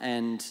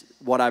 And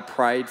what I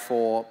prayed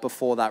for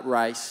before that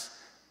race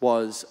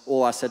was,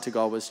 all I said to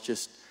God was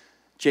just,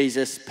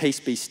 Jesus, peace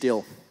be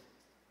still.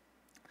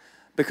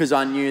 Because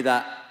I knew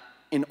that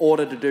in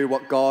order to do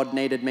what God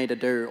needed me to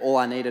do, all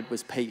I needed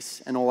was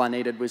peace, and all I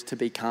needed was to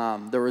be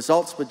calm. The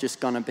results were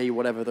just going to be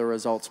whatever the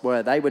results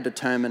were. They were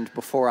determined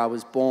before I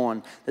was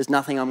born. There's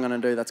nothing I'm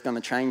going to do that's going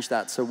to change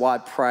that. So why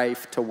pray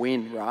to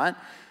win, right?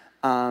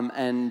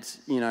 And,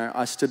 you know,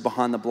 I stood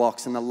behind the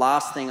blocks, and the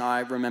last thing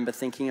I remember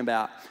thinking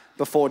about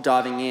before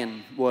diving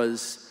in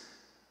was,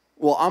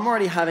 well, I'm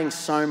already having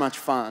so much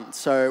fun.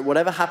 So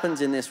whatever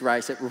happens in this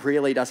race, it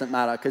really doesn't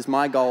matter, because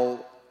my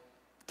goal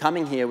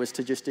coming here was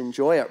to just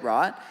enjoy it,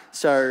 right?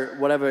 So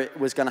whatever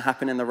was going to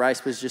happen in the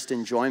race was just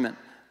enjoyment.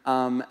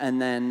 And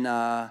then,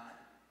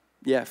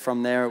 yeah,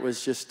 from there it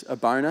was just a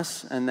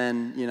bonus. And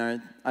then, you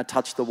know, I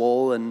touched the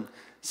wall and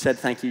said,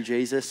 thank you,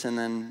 Jesus, and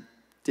then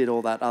did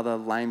all that other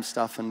lame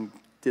stuff and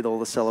did all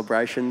the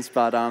celebrations.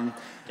 But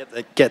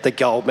Get the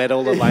gold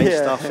medal, the lame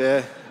stuff,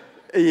 yeah.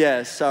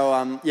 Yeah,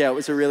 so yeah, it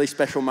was a really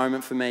special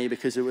moment for me,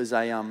 because it was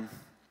a,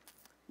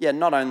 yeah,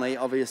 not only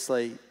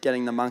obviously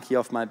getting the monkey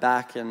off my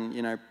back and,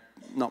 you know,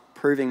 not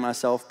proving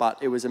myself, but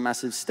it was a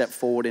massive step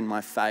forward in my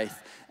faith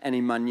and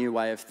in my new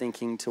way of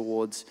thinking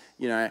towards,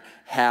 you know,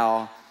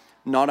 how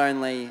not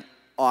only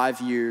I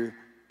view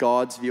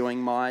God's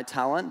viewing my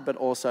talent, but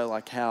also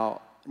like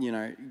how, you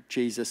know,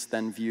 Jesus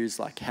then views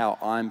like how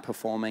I'm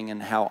performing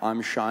and how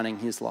I'm shining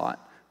His light,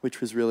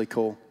 which was really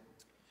cool.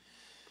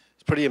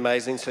 It's pretty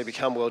amazing to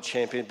become world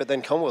champion, but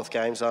then Commonwealth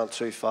Games aren't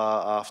too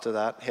far after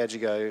that. How'd you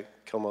go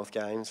Commonwealth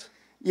Games?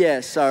 Yeah,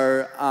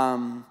 so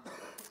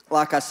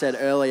like I said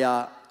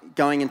earlier,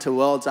 going into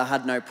Worlds, I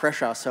had no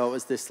pressure. So it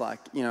was this like,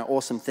 you know,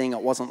 awesome thing.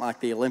 It wasn't like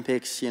the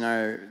Olympics, you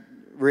know,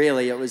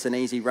 really it was an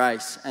easy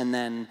race. And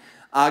then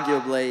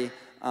arguably,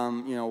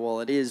 you know, well,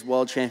 it is,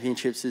 World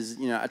Championships is,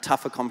 you know, a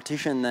tougher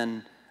competition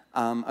than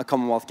a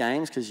Commonwealth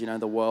Games, because, you know,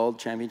 the World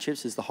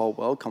Championships is the whole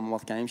world.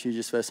 Commonwealth Games, you're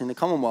just first in the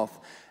Commonwealth.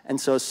 And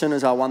so as soon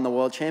as I won the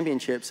World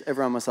Championships,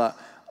 everyone was like,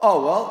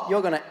 oh, well,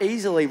 you're going to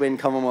easily win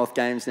Commonwealth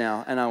Games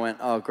now. And I went,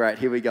 oh, great,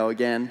 here we go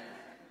again.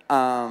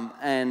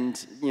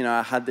 And, you know,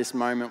 I had this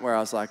moment where I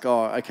was like,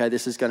 oh, okay,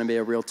 this is going to be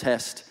a real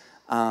test,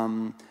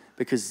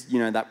 because, you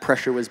know, that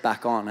pressure was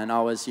back on, and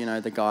I was, you know,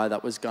 the guy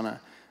that was gonna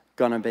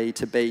be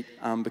to beat,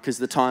 because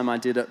the time I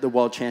did at the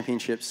World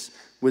Championships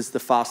was the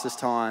fastest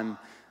time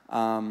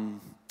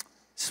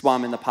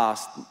swum in the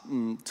past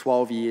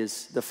 12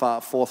 years, the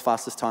fourth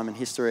fastest time in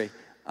history.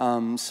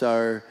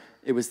 So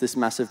it was this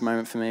massive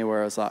moment for me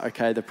where I was like,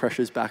 okay, the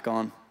pressure's back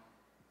on.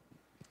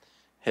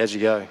 How'd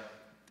you go?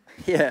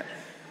 Yeah.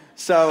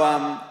 So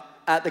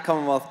at the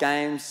Commonwealth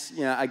Games,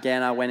 you know,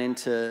 again, I went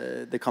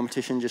into the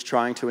competition just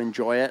trying to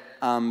enjoy it.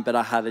 But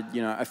I had,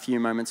 you know, a few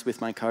moments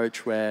with my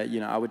coach where, you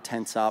know, I would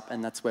tense up,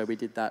 and that's where we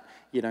did that,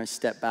 you know,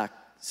 step back,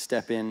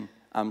 step in,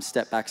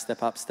 step back,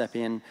 step up, step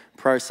in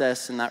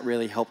process, and that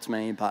really helped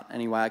me. But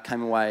anyway, I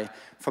came away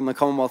from the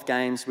Commonwealth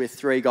Games with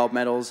 3 gold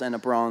medals and a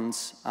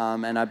bronze,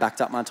 and I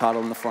backed up my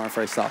title in the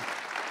 400 freestyle.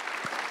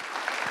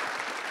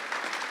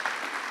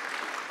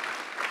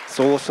 It's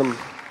awesome.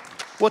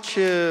 What's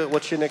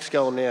your next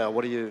goal now?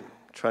 What are you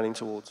training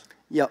towards?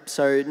 Yep,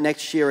 so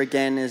next year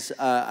again is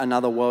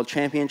another World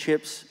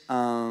Championships,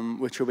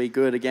 which will be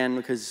good again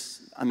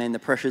because, I mean, the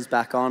pressure's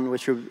back on,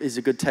 which is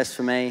a good test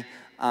for me.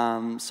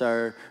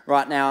 So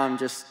right now I'm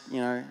just, you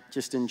know,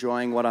 just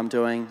enjoying what I'm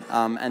doing.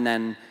 And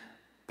then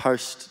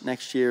post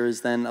next year is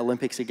then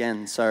Olympics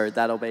again. So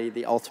that'll be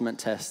the ultimate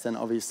test, and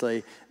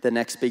obviously the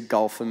next big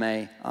goal for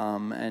me.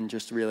 And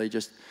just really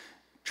just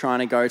trying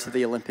to go to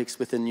the Olympics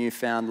with a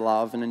newfound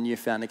love and a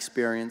newfound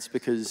experience,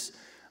 because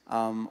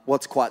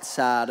what's quite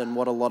sad and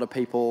what a lot of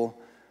people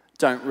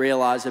don't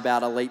realise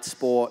about elite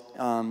sport,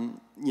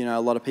 you know,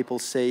 a lot of people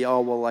see,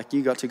 oh, well, like,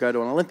 you got to go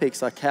to an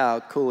Olympics, like, how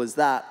cool is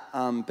that?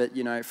 But,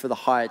 you know, for the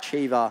high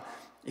achiever,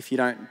 if you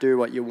don't do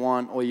what you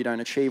want or you don't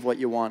achieve what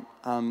you want,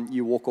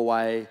 you walk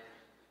away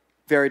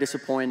very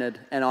disappointed.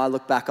 And I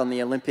look back on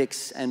the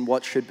Olympics and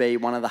what should be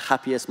one of the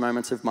happiest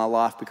moments of my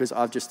life, because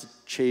I've just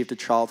achieved a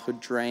childhood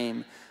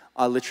dream.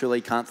 I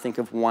literally can't think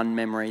of one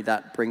memory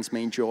that brings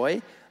me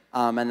joy,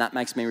 and that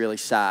makes me really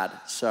sad.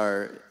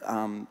 So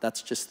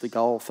that's just the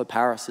goal for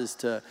Paris, is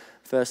to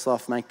first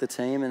off make the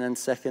team, and then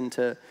second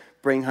to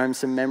bring home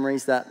some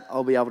memories that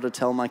I'll be able to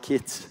tell my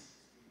kids.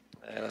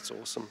 Yeah, that's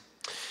awesome.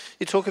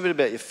 You talk a bit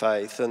about your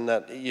faith, and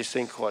that you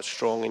seem quite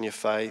strong in your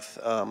faith.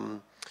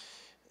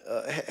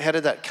 How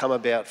did that come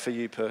about for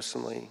you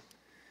personally?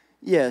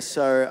 Yeah,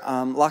 so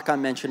like I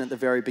mentioned at the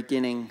very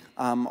beginning,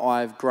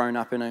 I've grown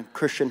up in a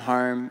Christian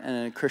home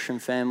and a Christian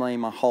family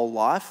my whole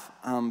life,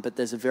 but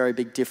there's a very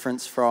big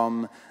difference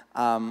from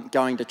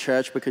going to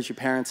church because your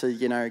parents are,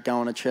 you know,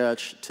 going to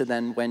church, to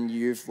then when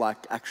you've like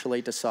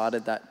actually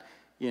decided that,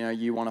 you know,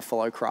 you want to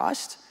follow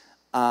Christ.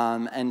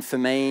 And for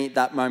me,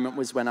 that moment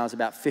was when I was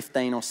about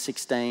 15 or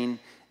 16.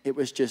 It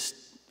was just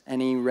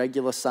any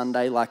regular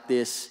Sunday like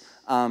this,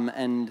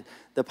 and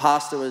the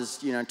pastor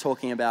was, you know,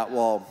 talking about,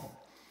 well,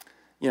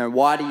 you know,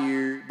 why do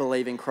you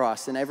believe in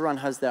Christ? And everyone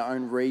has their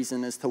own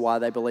reason as to why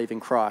they believe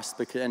in Christ.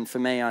 And for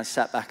me, I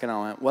sat back and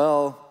I went,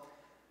 well,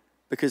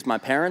 because my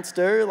parents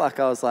do. Like,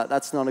 I was like,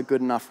 that's not a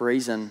good enough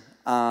reason.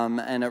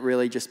 And it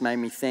really just made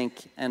me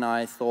think. And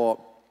I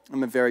thought,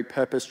 I'm a very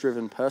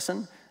purpose-driven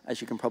person,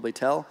 as you can probably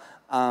tell.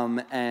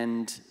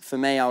 And for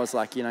me, I was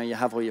like, you know, you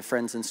have all your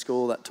friends in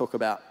school that talk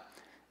about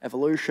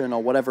evolution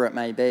or whatever it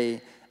may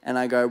be. And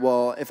I go,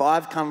 well, if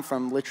I've come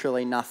from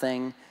literally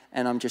nothing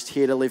and I'm just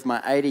here to live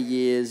my 80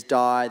 years,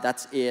 die,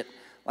 that's it.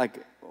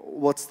 Like,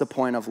 what's the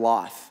point of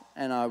life?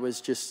 And I was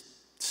just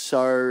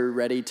so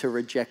ready to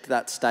reject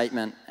that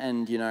statement.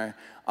 And, you know,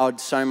 I would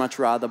so much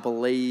rather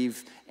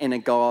believe in a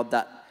God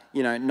that,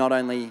 you know, not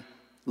only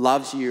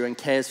loves you and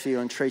cares for you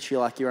and treats you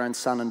like your own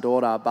son and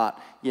daughter, but,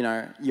 you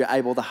know, you're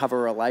able to have a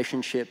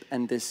relationship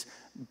and this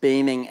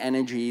beaming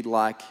energy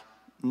like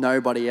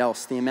nobody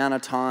else. The amount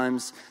of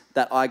times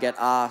that I get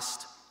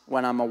asked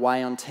when I'm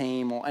away on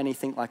team or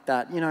anything like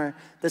that, you know,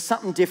 there's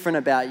something different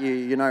about you,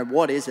 you know,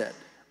 what is it?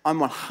 I'm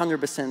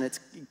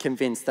 100%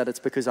 convinced that it's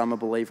because I'm a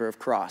believer of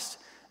Christ.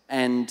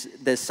 And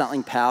there's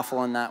something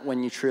powerful in that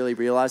when you truly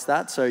realize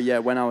that. So yeah,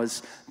 when I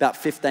was about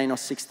 15 or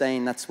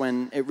 16, that's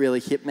when it really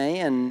hit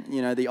me. And,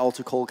 you know, the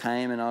altar call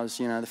came and I was,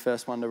 you know, the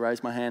first one to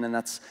raise my hand. And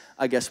that's,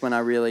 I guess, when I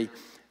really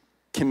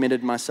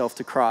committed myself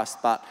to Christ.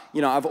 But,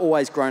 you know, I've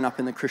always grown up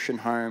in the Christian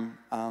home.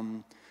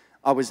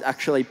 I was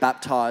actually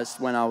baptized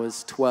when I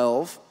was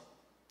 12.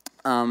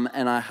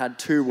 And I had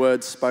 2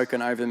 words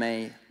spoken over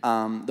me,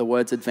 the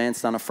words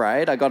 "advanced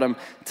unafraid." I got them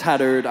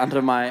tattooed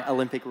under my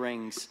Olympic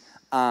rings.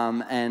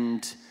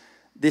 And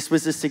this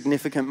was a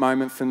significant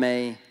moment for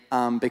me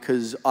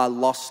because I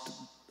lost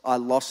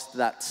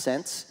that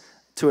sense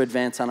to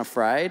advance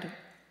unafraid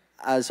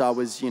as I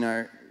was, you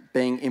know,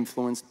 being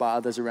influenced by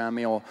others around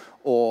me,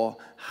 or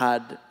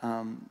had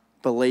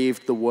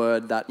believed the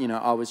word that, you know,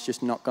 I was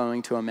just not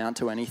going to amount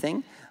to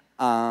anything.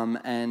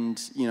 And,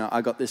 you know,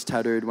 I got this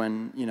tattooed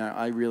when, you know,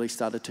 I really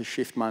started to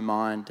shift my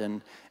mind.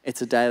 And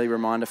it's a daily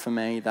reminder for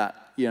me that,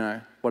 you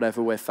know,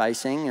 whatever we're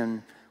facing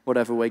and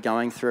whatever we're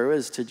going through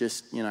is to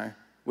just, you know,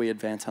 we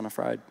advance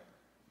unafraid.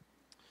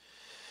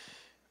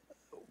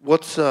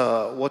 what's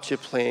your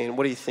plan?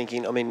 What are you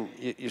thinking? I mean,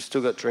 you've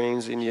still got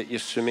dreams and you're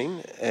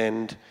swimming,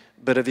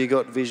 but have you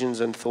got visions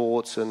and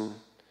thoughts and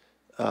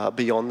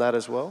beyond that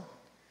as well?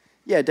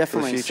 Yeah,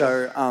 definitely.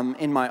 So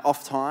in my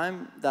off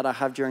time that I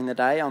have during the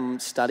day, I'm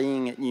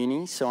studying at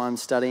uni. So I'm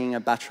studying a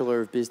Bachelor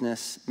of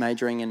Business,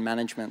 majoring in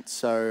management.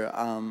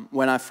 So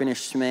when I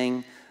finish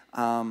swimming,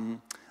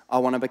 I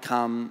want to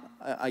become,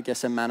 I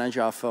guess, a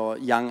manager for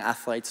young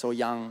athletes or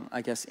young,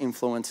 I guess,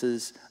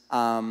 influencers,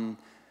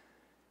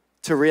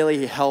 to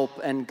really help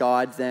and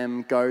guide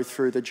them go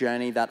through the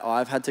journey that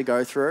I've had to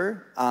go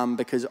through,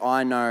 because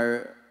I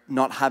know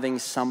not having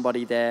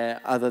somebody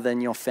there other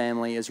than your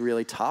family is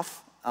really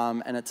tough.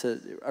 And it's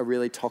a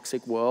really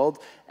toxic world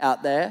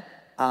out there.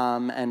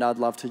 And I'd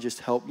love to just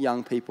help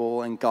young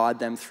people and guide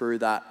them through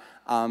that,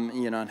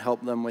 and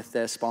help them with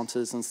their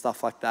sponsors and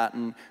stuff like that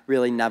and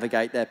really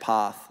navigate their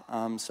path.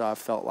 So I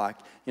felt like,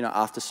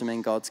 after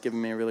swimming, God's given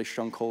me a really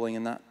strong calling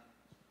in that.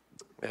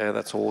 Yeah,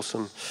 that's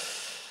awesome.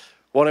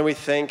 Why don't we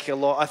thank a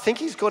lot? I think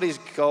he's got his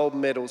gold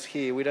medals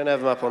here. We don't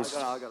have them up on...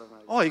 I got them.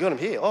 Oh, you got them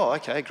here? Oh,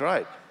 okay,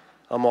 great.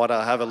 I might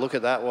have a look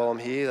at that while I'm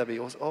here. That'd be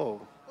awesome.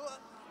 Oh.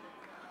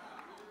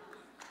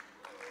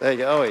 There you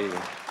go. Oh,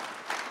 yeah.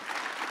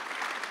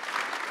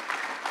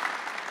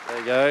 There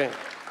you go.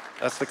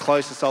 That's the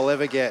closest I'll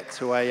ever get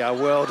to a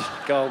world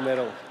gold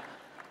medal.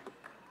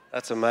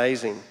 That's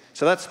amazing.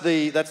 So that's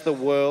the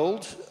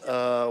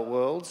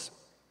worlds,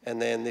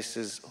 and then this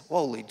is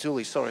holy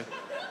Julie. Sorry.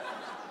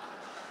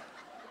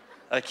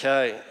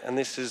 Okay, and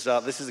this is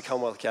the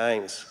Commonwealth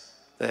Games.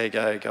 There you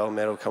go, gold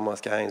medal,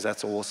 Commonwealth Games.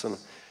 That's awesome,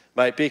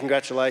 mate. Big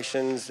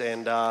congratulations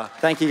and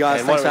thank you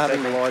guys. Thanks for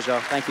having me, Elijah.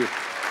 Thank you.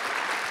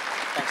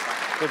 Thanks,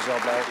 mate. Good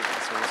job, mate.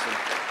 That's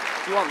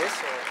awesome. Do you want this?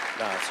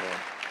 Or? No, it's all right.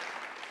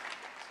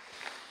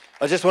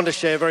 I just wanted to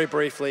share very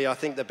briefly, I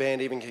think the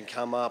band even can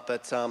come up,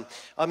 but some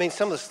of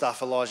the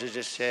stuff Elijah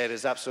just shared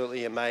is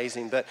absolutely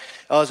amazing. But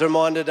I was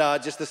reminded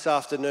just this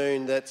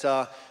afternoon that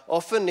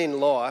often in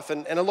life,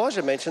 and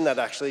Elijah mentioned that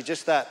actually,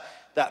 just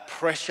that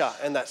pressure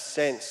and that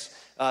sense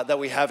that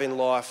we have in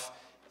life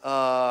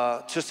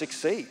to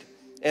succeed.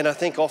 And I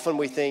think often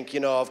we think,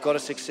 I've got to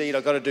succeed,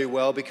 I've got to do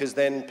well because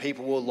then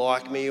people will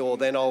like me or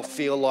then I'll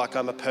feel like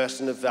I'm a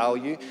person of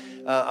value.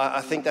 I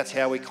think that's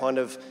how we kind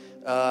of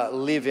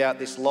live out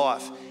this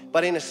life.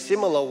 But in a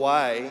similar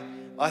way,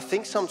 I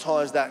think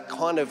sometimes that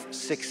kind of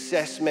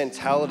success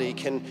mentality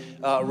can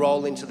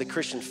roll into the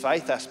Christian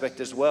faith aspect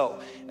as well.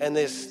 And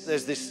there's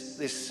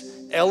this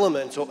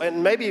element,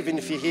 and maybe even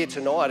if you're here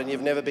tonight and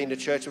you've never been to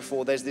church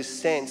before, there's this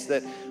sense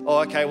that,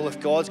 if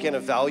God's going to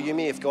value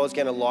me, if God's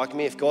going to like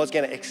me, if God's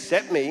going to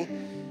accept me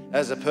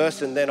as a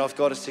person, then I've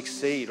got to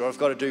succeed or I've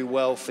got to do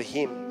well for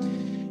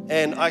Him.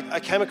 And I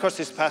came across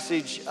this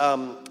passage,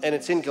 and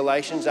it's in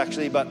Galatians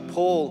actually, but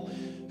Paul,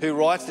 who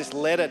writes this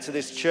letter to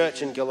this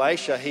church in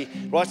Galatia, he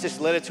writes this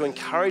letter to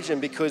encourage them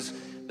because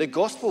the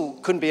gospel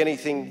couldn't be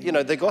anything,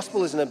 the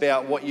gospel isn't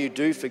about what you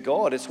do for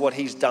God, it's what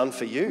He's done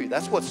for you.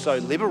 That's what's so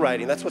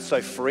liberating, that's what's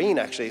so freeing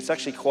actually. It's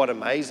actually quite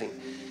amazing.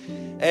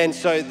 And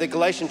so the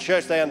Galatian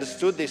church, they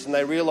understood this and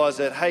they realized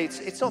that, hey,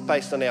 it's not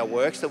based on our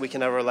works that we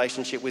can have a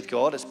relationship with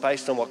God, it's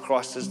based on what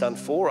Christ has done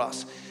for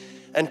us.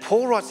 And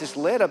Paul writes this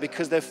letter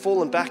because they've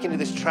fallen back into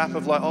this trap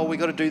of like, we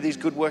got to do these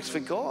good works for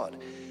God.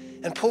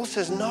 And Paul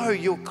says, no,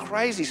 you're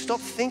crazy. Stop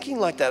thinking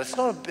like that. It's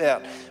not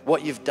about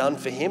what you've done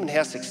for Him and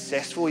how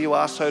successful you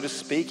are, so to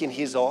speak, in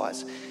His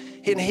eyes.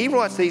 And he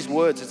writes these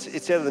words.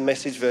 It's out of the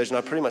Message version.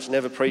 I pretty much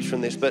never preach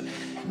from this.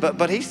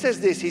 But he says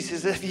this. He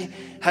says,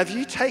 have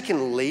you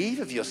taken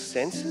leave of your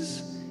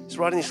senses? He's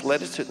writing this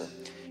letter to them.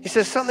 He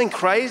says, something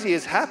crazy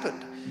has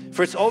happened.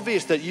 For it's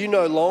obvious that you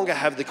no longer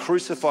have the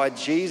crucified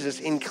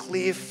Jesus in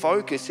clear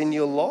focus in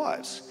your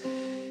lives.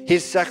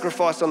 His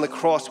sacrifice on the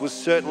cross was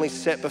certainly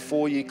set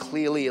before you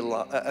clearly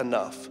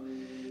enough.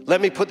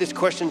 Let me put this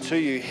question to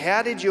you.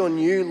 How did your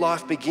new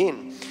life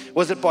begin?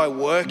 Was it by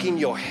working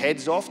your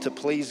heads off to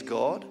please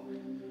God?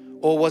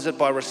 Or was it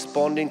by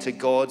responding to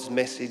God's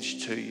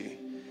message to you?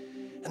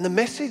 And the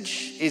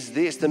message is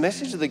this, the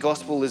message of the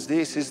gospel is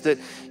this, is that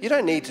you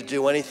don't need to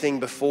do anything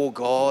before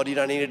God. You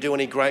don't need to do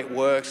any great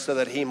works so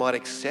that He might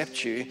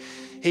accept you.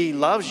 He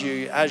loves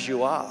you as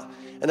you are.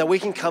 And that we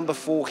can come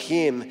before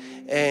Him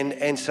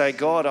and say,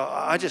 God,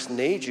 I just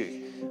need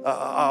you.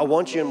 I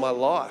want you in my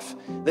life.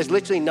 There's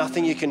literally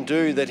nothing you can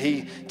do that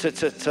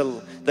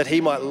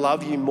He might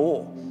love you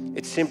more.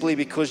 It's simply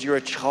because you're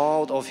a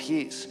child of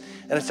His.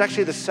 And it's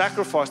actually the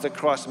sacrifice that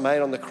Christ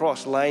made on the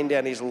cross, laying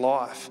down His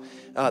life,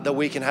 that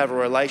we can have a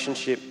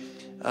relationship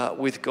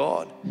with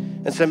God.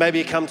 And so maybe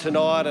you come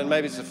tonight and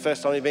maybe it's the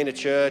first time you've been to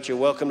church, you're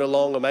welcomed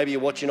along, or maybe you're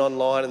watching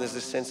online and there's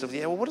this sense of,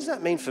 what does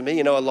that mean for me?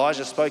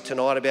 Elijah spoke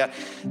tonight about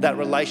that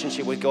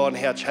relationship with God and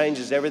how it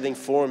changes everything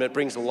for him. It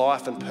brings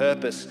life and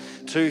purpose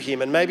to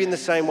him. And maybe in the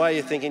same way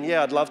you're thinking,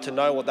 I'd love to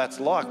know what that's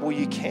like. Well,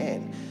 you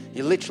can.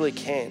 You literally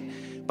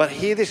can. But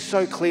hear this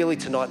so clearly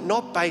tonight,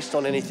 not based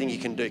on anything you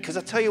can do. Because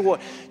I tell you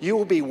what, you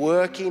will be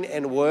working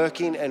and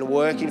working and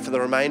working for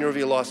the remainder of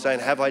your life saying,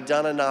 have I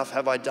done enough?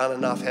 Have I done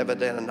enough? Have I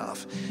done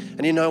enough?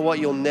 And you know what?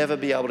 You'll never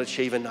be able to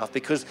achieve enough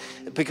because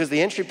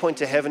the entry point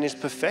to heaven is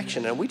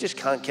perfection and we just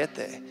can't get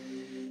there.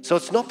 So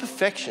it's not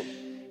perfection,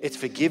 it's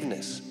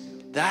forgiveness.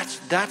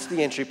 That's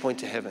the entry point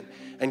to heaven.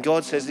 And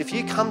God says, if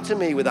you come to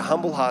me with a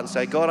humble heart and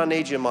say, God, I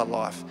need you in my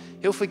life,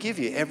 he'll forgive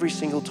you every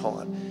single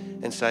time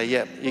and say,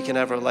 yeah, you can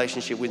have a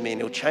relationship with me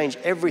and he'll change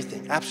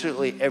everything,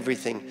 absolutely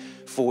everything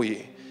for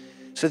you.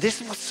 So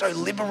this is what's so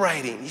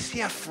liberating. You see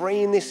how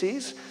freeing this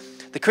is?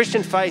 The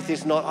Christian faith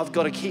is not, I've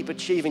got to keep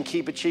achieving.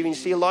 You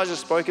see, Elijah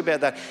spoke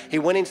about that. He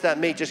went into that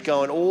meet just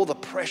going, all the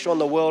pressure on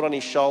the world on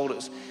his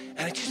shoulders.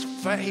 And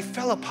he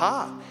fell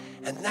apart.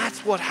 And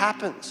that's what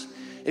happens.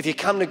 If you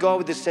come to God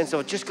with this sense of,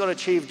 I've just got to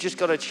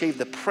achieve,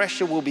 the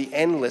pressure will be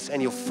endless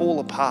and you'll fall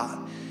apart.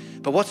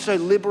 But what's so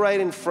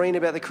liberating and freeing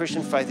about the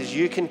Christian faith is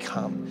you can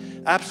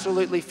come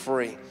absolutely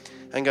free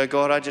and go,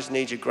 God, I just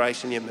need your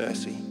grace and your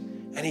mercy.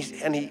 And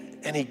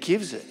he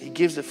gives it. He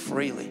gives it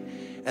freely.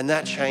 And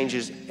that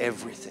changes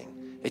everything.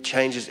 It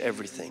changes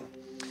everything.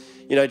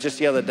 You know, just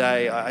the other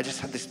day, I just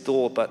had this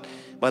thought, but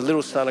my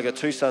little son, I got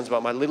two sons,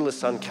 but my littlest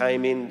son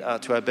came in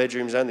to our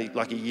bedrooms only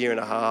like a year and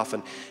a half,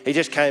 and he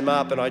just came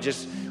up and I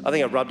think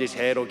I rubbed his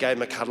head or gave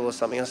him a cuddle or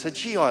something. I said,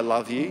 gee, I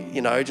love you,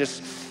 you know,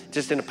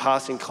 just in a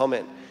passing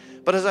comment.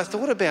 But as I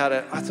thought about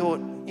it, I thought,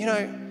 you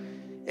know,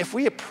 if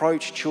we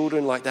approach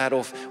children like that,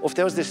 or if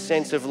there was this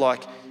sense of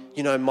like,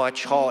 you know, my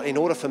child, in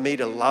order for me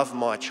to love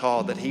my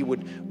child, that he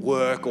would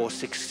work or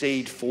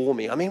succeed for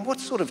me. I mean, what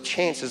sort of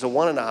chance does a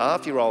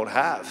 1.5-year-old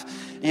have,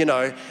 you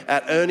know,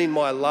 at earning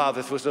my love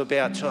if it was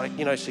about, like,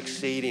 you know,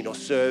 succeeding or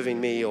serving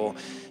me or,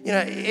 you know,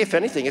 if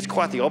anything, it's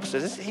quite the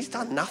opposite. He's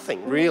done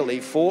nothing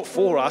really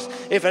for us.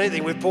 If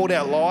anything, we've poured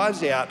our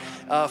lives out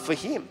for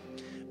him.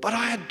 But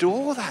I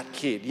adore that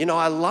kid. You know,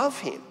 I love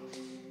him.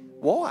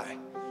 Why?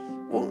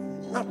 Well,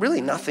 not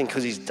really nothing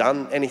because he's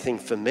done anything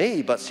for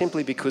me, but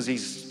simply because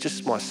he's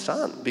just my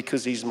son,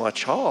 because he's my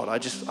child.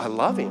 I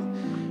love him.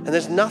 And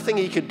there's nothing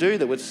he could do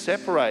that would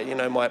separate, you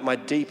know, my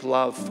deep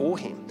love for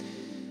him.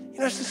 You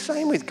know, it's the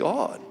same with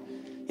God.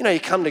 You know,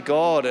 you come to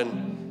God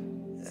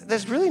and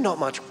there's really not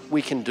much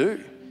we can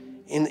do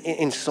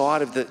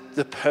inside of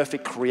the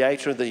perfect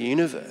creator of the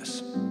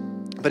universe.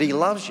 But he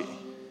loves you.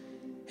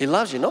 He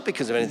loves you not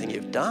because of anything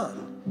you've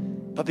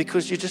done, but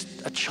because you're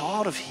just a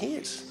child of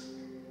his.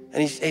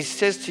 And he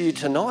says to you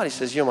tonight, he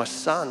says, you're my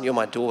son, you're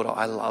my daughter,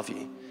 I love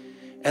you.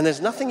 And there's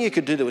nothing you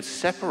could do that would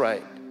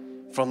separate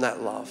from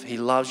that love. He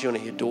loves you and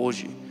he adores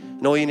you.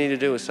 And all you need to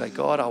do is say,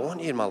 God, I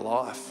want you in my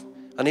life.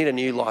 I need a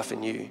new life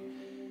in you.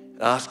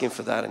 And ask him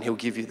for that and he'll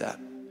give you that.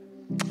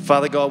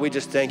 Father God, we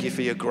just thank you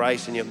for your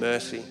grace and your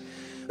mercy.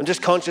 I'm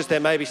just conscious there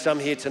may be some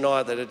here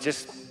tonight that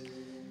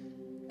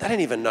they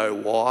don't even know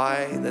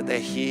why that they're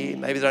here.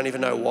 Maybe they don't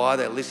even know why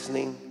they're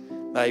listening.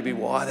 Maybe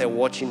why they're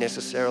watching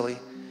necessarily.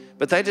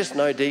 But they just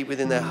know deep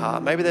within their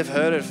heart. Maybe they've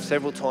heard it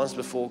several times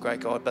before,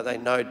 great God, but they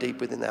know deep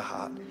within their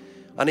heart,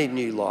 I need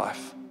new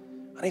life.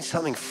 I need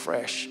something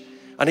fresh.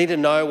 I need to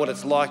know what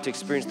it's like to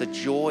experience the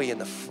joy and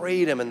the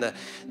freedom and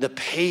the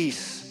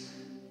peace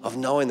of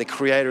knowing the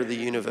creator of the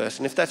universe.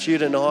 And if that's you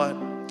tonight,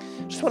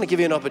 I just want to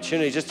give you an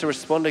opportunity just to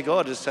respond to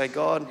God, just say,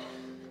 God,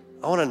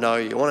 I want to know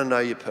you. I want to know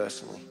you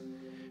personally.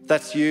 If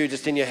that's you,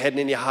 just in your head and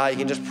in your heart, you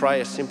can just pray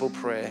a simple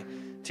prayer.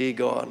 Dear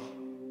God,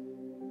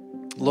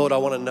 Lord, I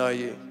want to know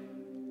you.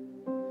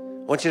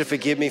 I want you to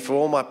forgive me for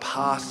all my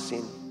past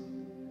sin.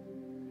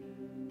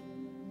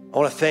 I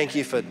want to thank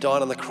you for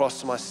dying on the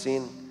cross for my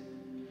sin,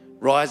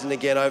 rising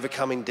again,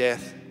 overcoming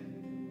death.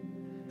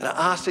 And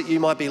I ask that you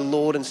might be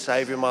Lord and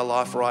Savior in my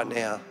life right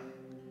now.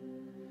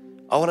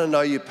 I want to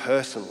know you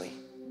personally.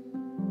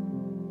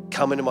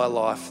 Come into my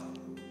life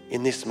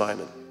in this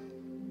moment.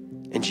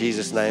 In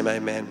Jesus' name,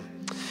 amen.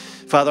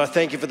 Father, I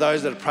thank you for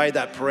those that have prayed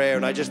that prayer,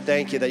 and I just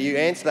thank you that you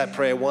answer that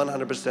prayer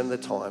 100% of the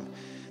time.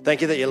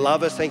 Thank you that you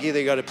love us. Thank you that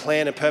you've got a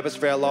plan and purpose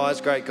for our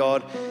lives, great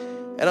God.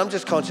 And I'm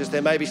just conscious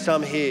there may be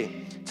some here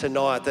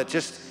tonight that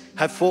just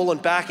have fallen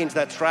back into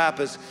that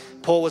trap as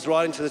Paul was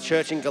writing to the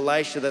church in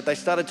Galatia, that they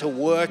started to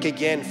work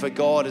again for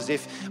God as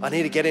if I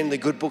need to get in the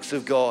good books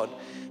of God.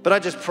 But I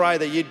just pray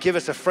that you'd give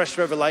us a fresh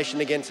revelation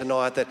again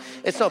tonight, that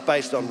it's not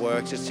based on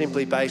works, it's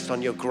simply based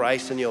on your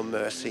grace and your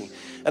mercy.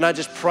 And I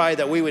just pray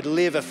that we would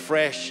live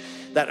afresh,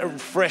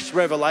 that fresh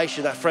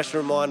revelation, that fresh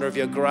reminder of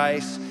your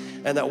grace,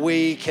 and that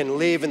we can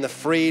live in the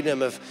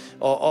freedom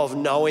of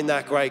knowing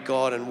that great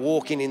God and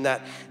walking in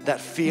that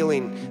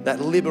feeling,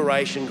 that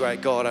liberation,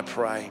 great God, I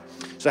pray.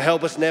 So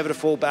help us never to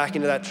fall back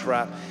into that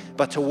trap,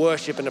 but to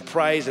worship and to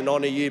praise and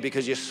honor you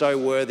because you're so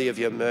worthy of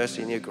your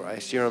mercy and your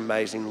grace. You're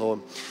amazing, Lord.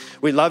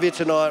 We love you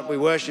tonight. We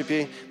worship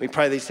you. We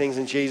pray these things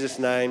in Jesus'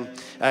 name.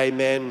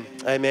 Amen.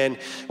 Amen.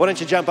 Why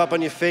don't you jump up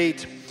on your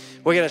feet?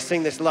 We're going to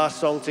sing this last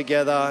song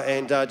together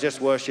and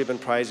just worship and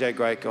praise our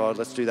great God.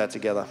 Let's do that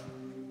together.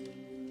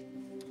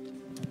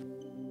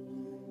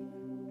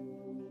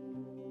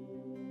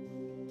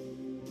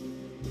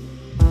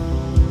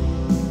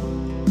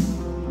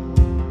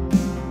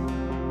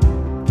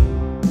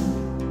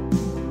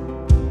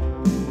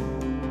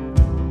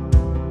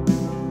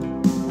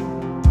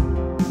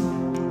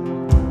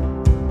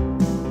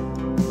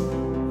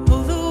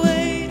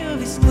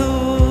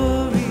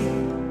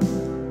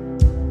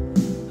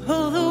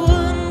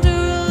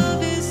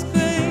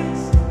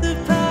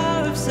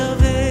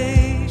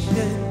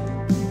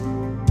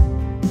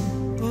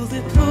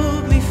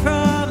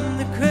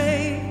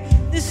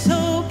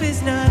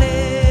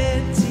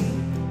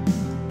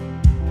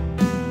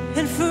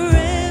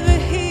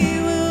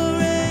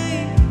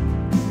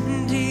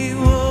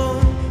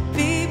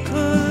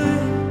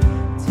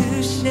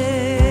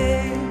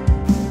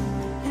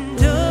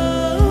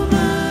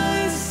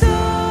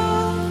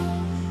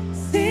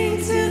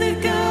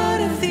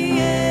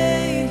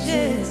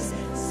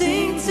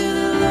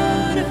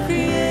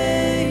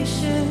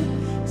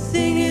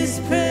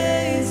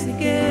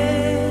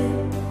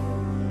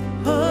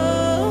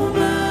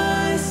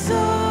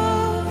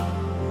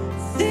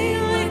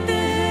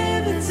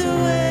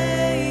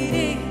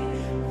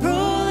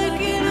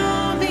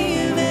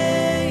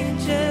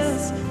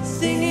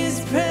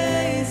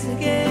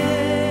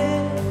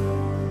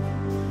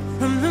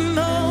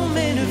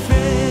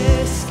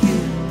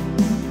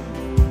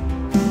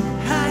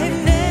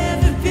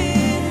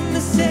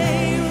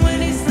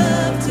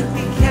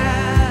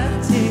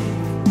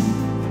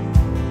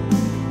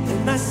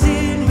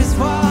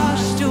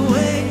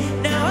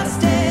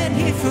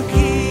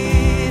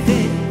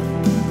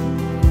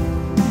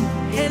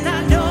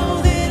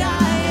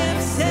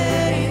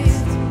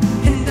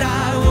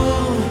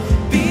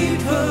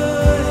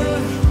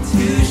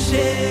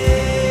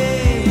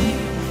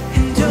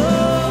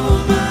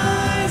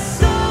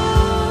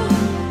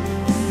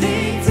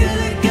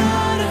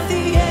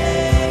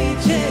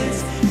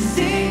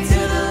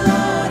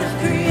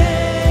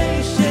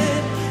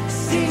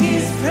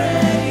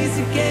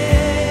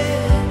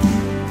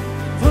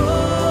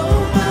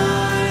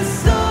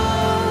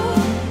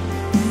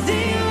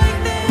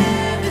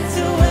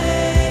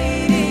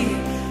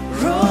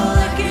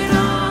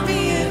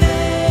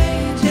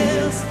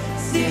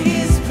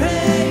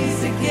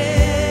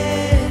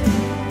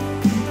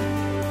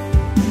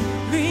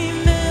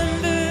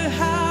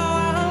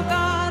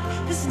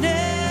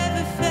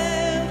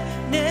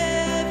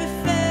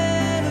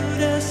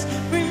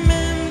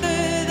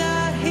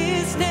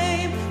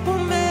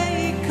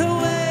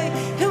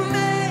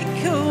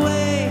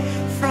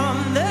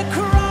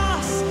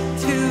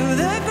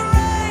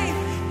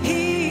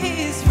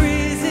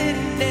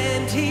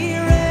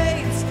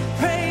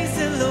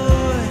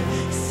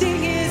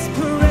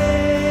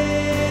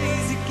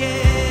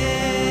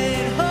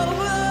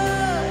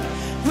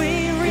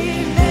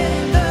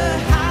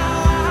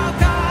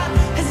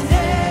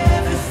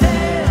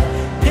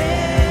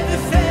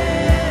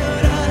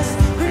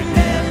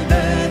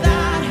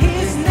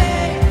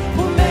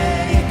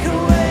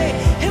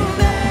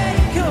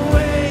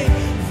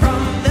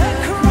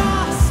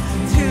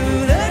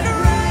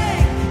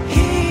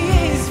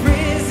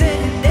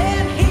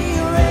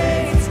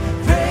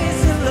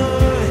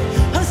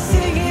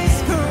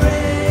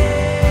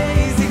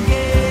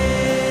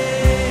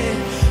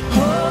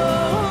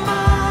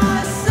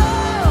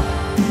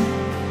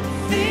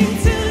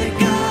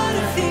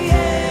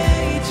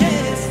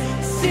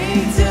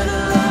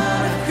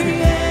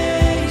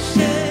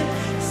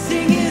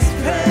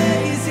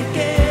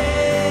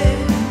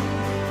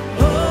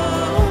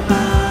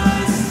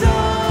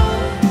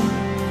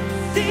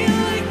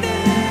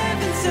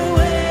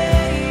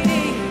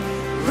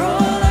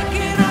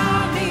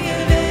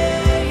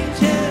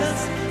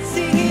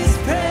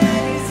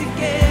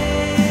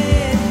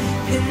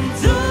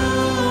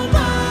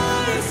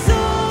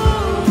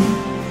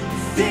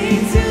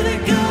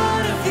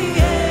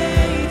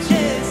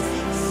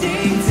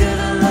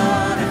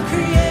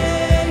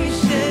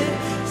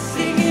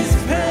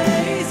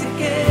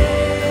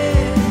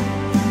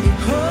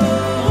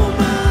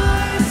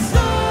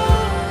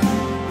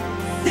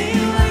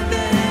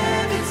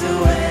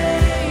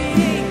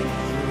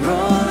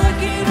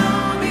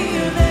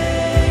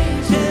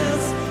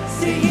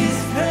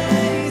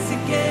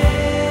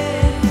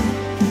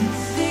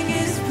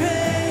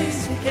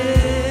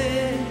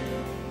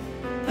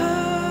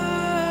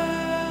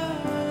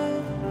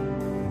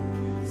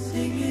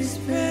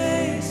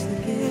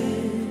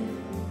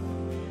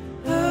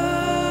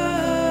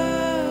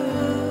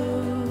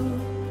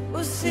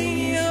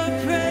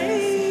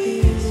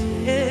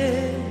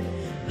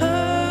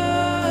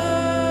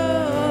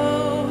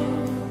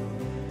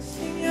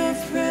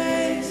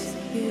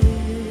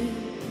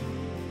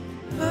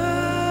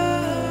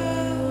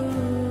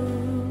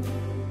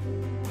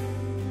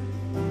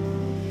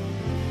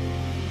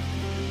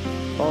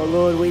 Oh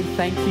Lord, we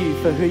thank you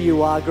for who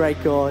you are,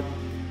 great God.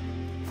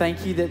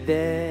 Thank you that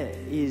there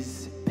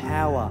is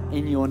power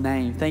in your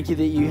name. Thank you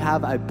that you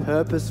have a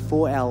purpose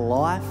for our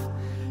life.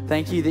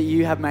 Thank you that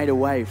you have made a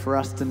way for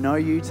us to know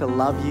you, to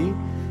love you,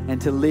 and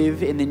to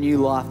live in the new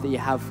life that you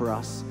have for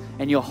us.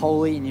 In your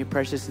holy and your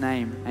precious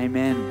name,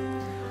 amen.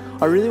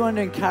 I really want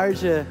to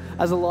encourage you,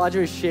 as Elijah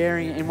was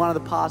sharing in one of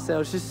the past, I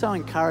was just so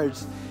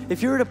encouraged.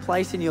 If you're at a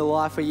place in your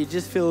life where you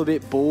just feel a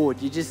bit bored,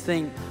 you just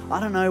think, I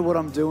don't know what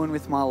I'm doing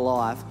with my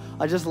life,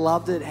 I just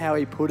loved it how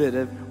he put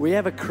it. We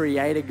have a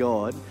creator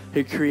God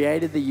who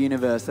created the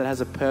universe that has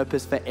a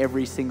purpose for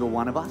every single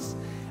one of us.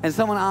 And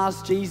someone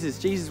asked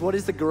Jesus, what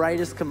is the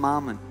greatest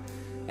commandment?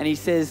 And he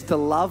says to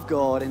love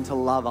God and to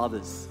love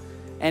others.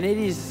 And it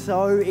is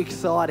so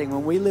exciting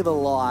when we live a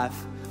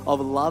life of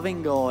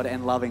loving God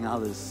and loving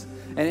others.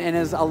 And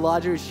as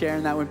Elijah was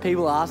sharing that, when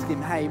people ask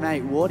him, hey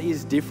mate, what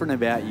is different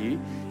about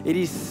you? It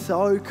is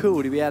so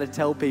cool to be able to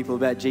tell people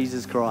about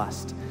Jesus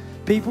Christ.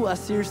 People are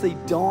seriously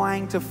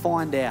dying to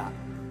find out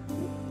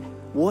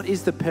what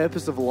is the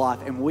purpose of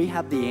life, and we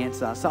have the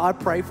answer. So I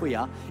pray for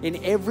you,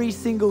 in every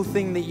single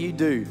thing that you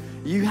do,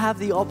 you have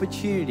the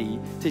opportunity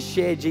to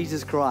share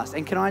Jesus Christ.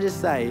 And can I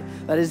just say,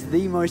 that is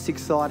the most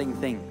exciting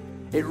thing.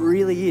 It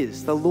really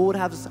is. The Lord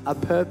has a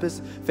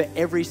purpose for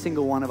every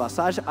single one of us.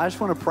 So I just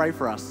want to pray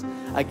for us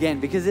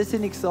again, because it's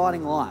an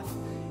exciting life.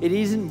 It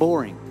isn't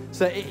boring.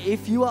 So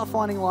if you are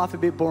finding life a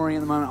bit boring at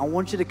the moment, I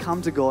want you to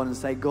come to God and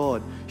say,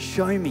 God,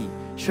 show me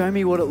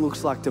what it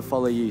looks like to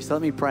follow you. So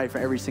let me pray for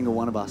every single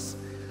one of us.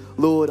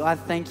 Lord, I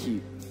thank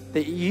you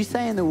that you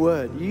say in the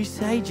word, you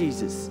say,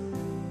 Jesus,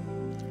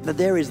 that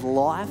there is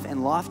life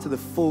and life to the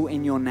full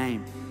in your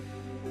name.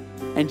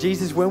 And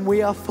Jesus, when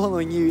we are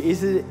following you,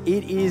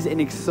 it is an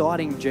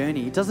exciting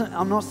journey.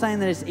 I'm not saying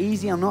that it's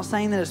easy. I'm not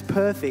saying that it's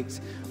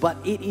perfect, but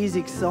it is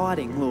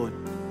exciting, Lord,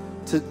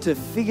 to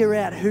figure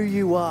out who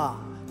you are,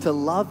 to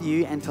love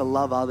you and to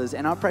love others.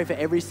 And I pray for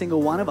every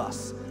single one of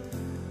us.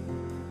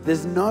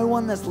 There's no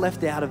one that's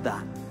left out of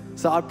that.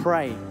 So I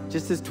pray,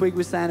 just as Twig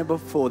was saying it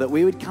before, that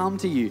we would come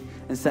to you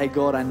and say,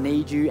 God, I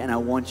need you and I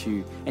want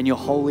you in your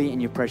holy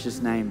and your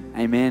precious name.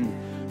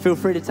 Amen. Feel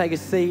free to take a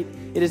seat.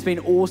 It has been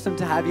awesome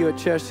to have you at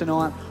church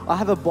tonight. I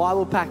have a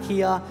Bible pack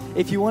here.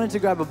 If you wanted to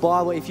grab a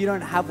Bible, if you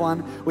don't have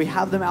one, we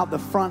have them out the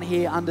front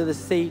here under the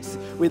seats.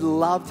 We'd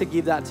love to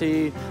give that to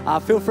you.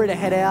 Feel free to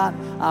head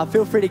out.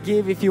 Feel free to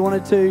give if you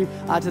wanted to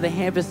the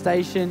hamper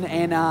station,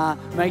 and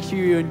make sure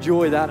you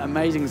enjoy that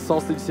amazing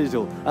sausage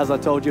sizzle as I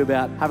told you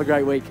about. Have a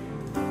great week.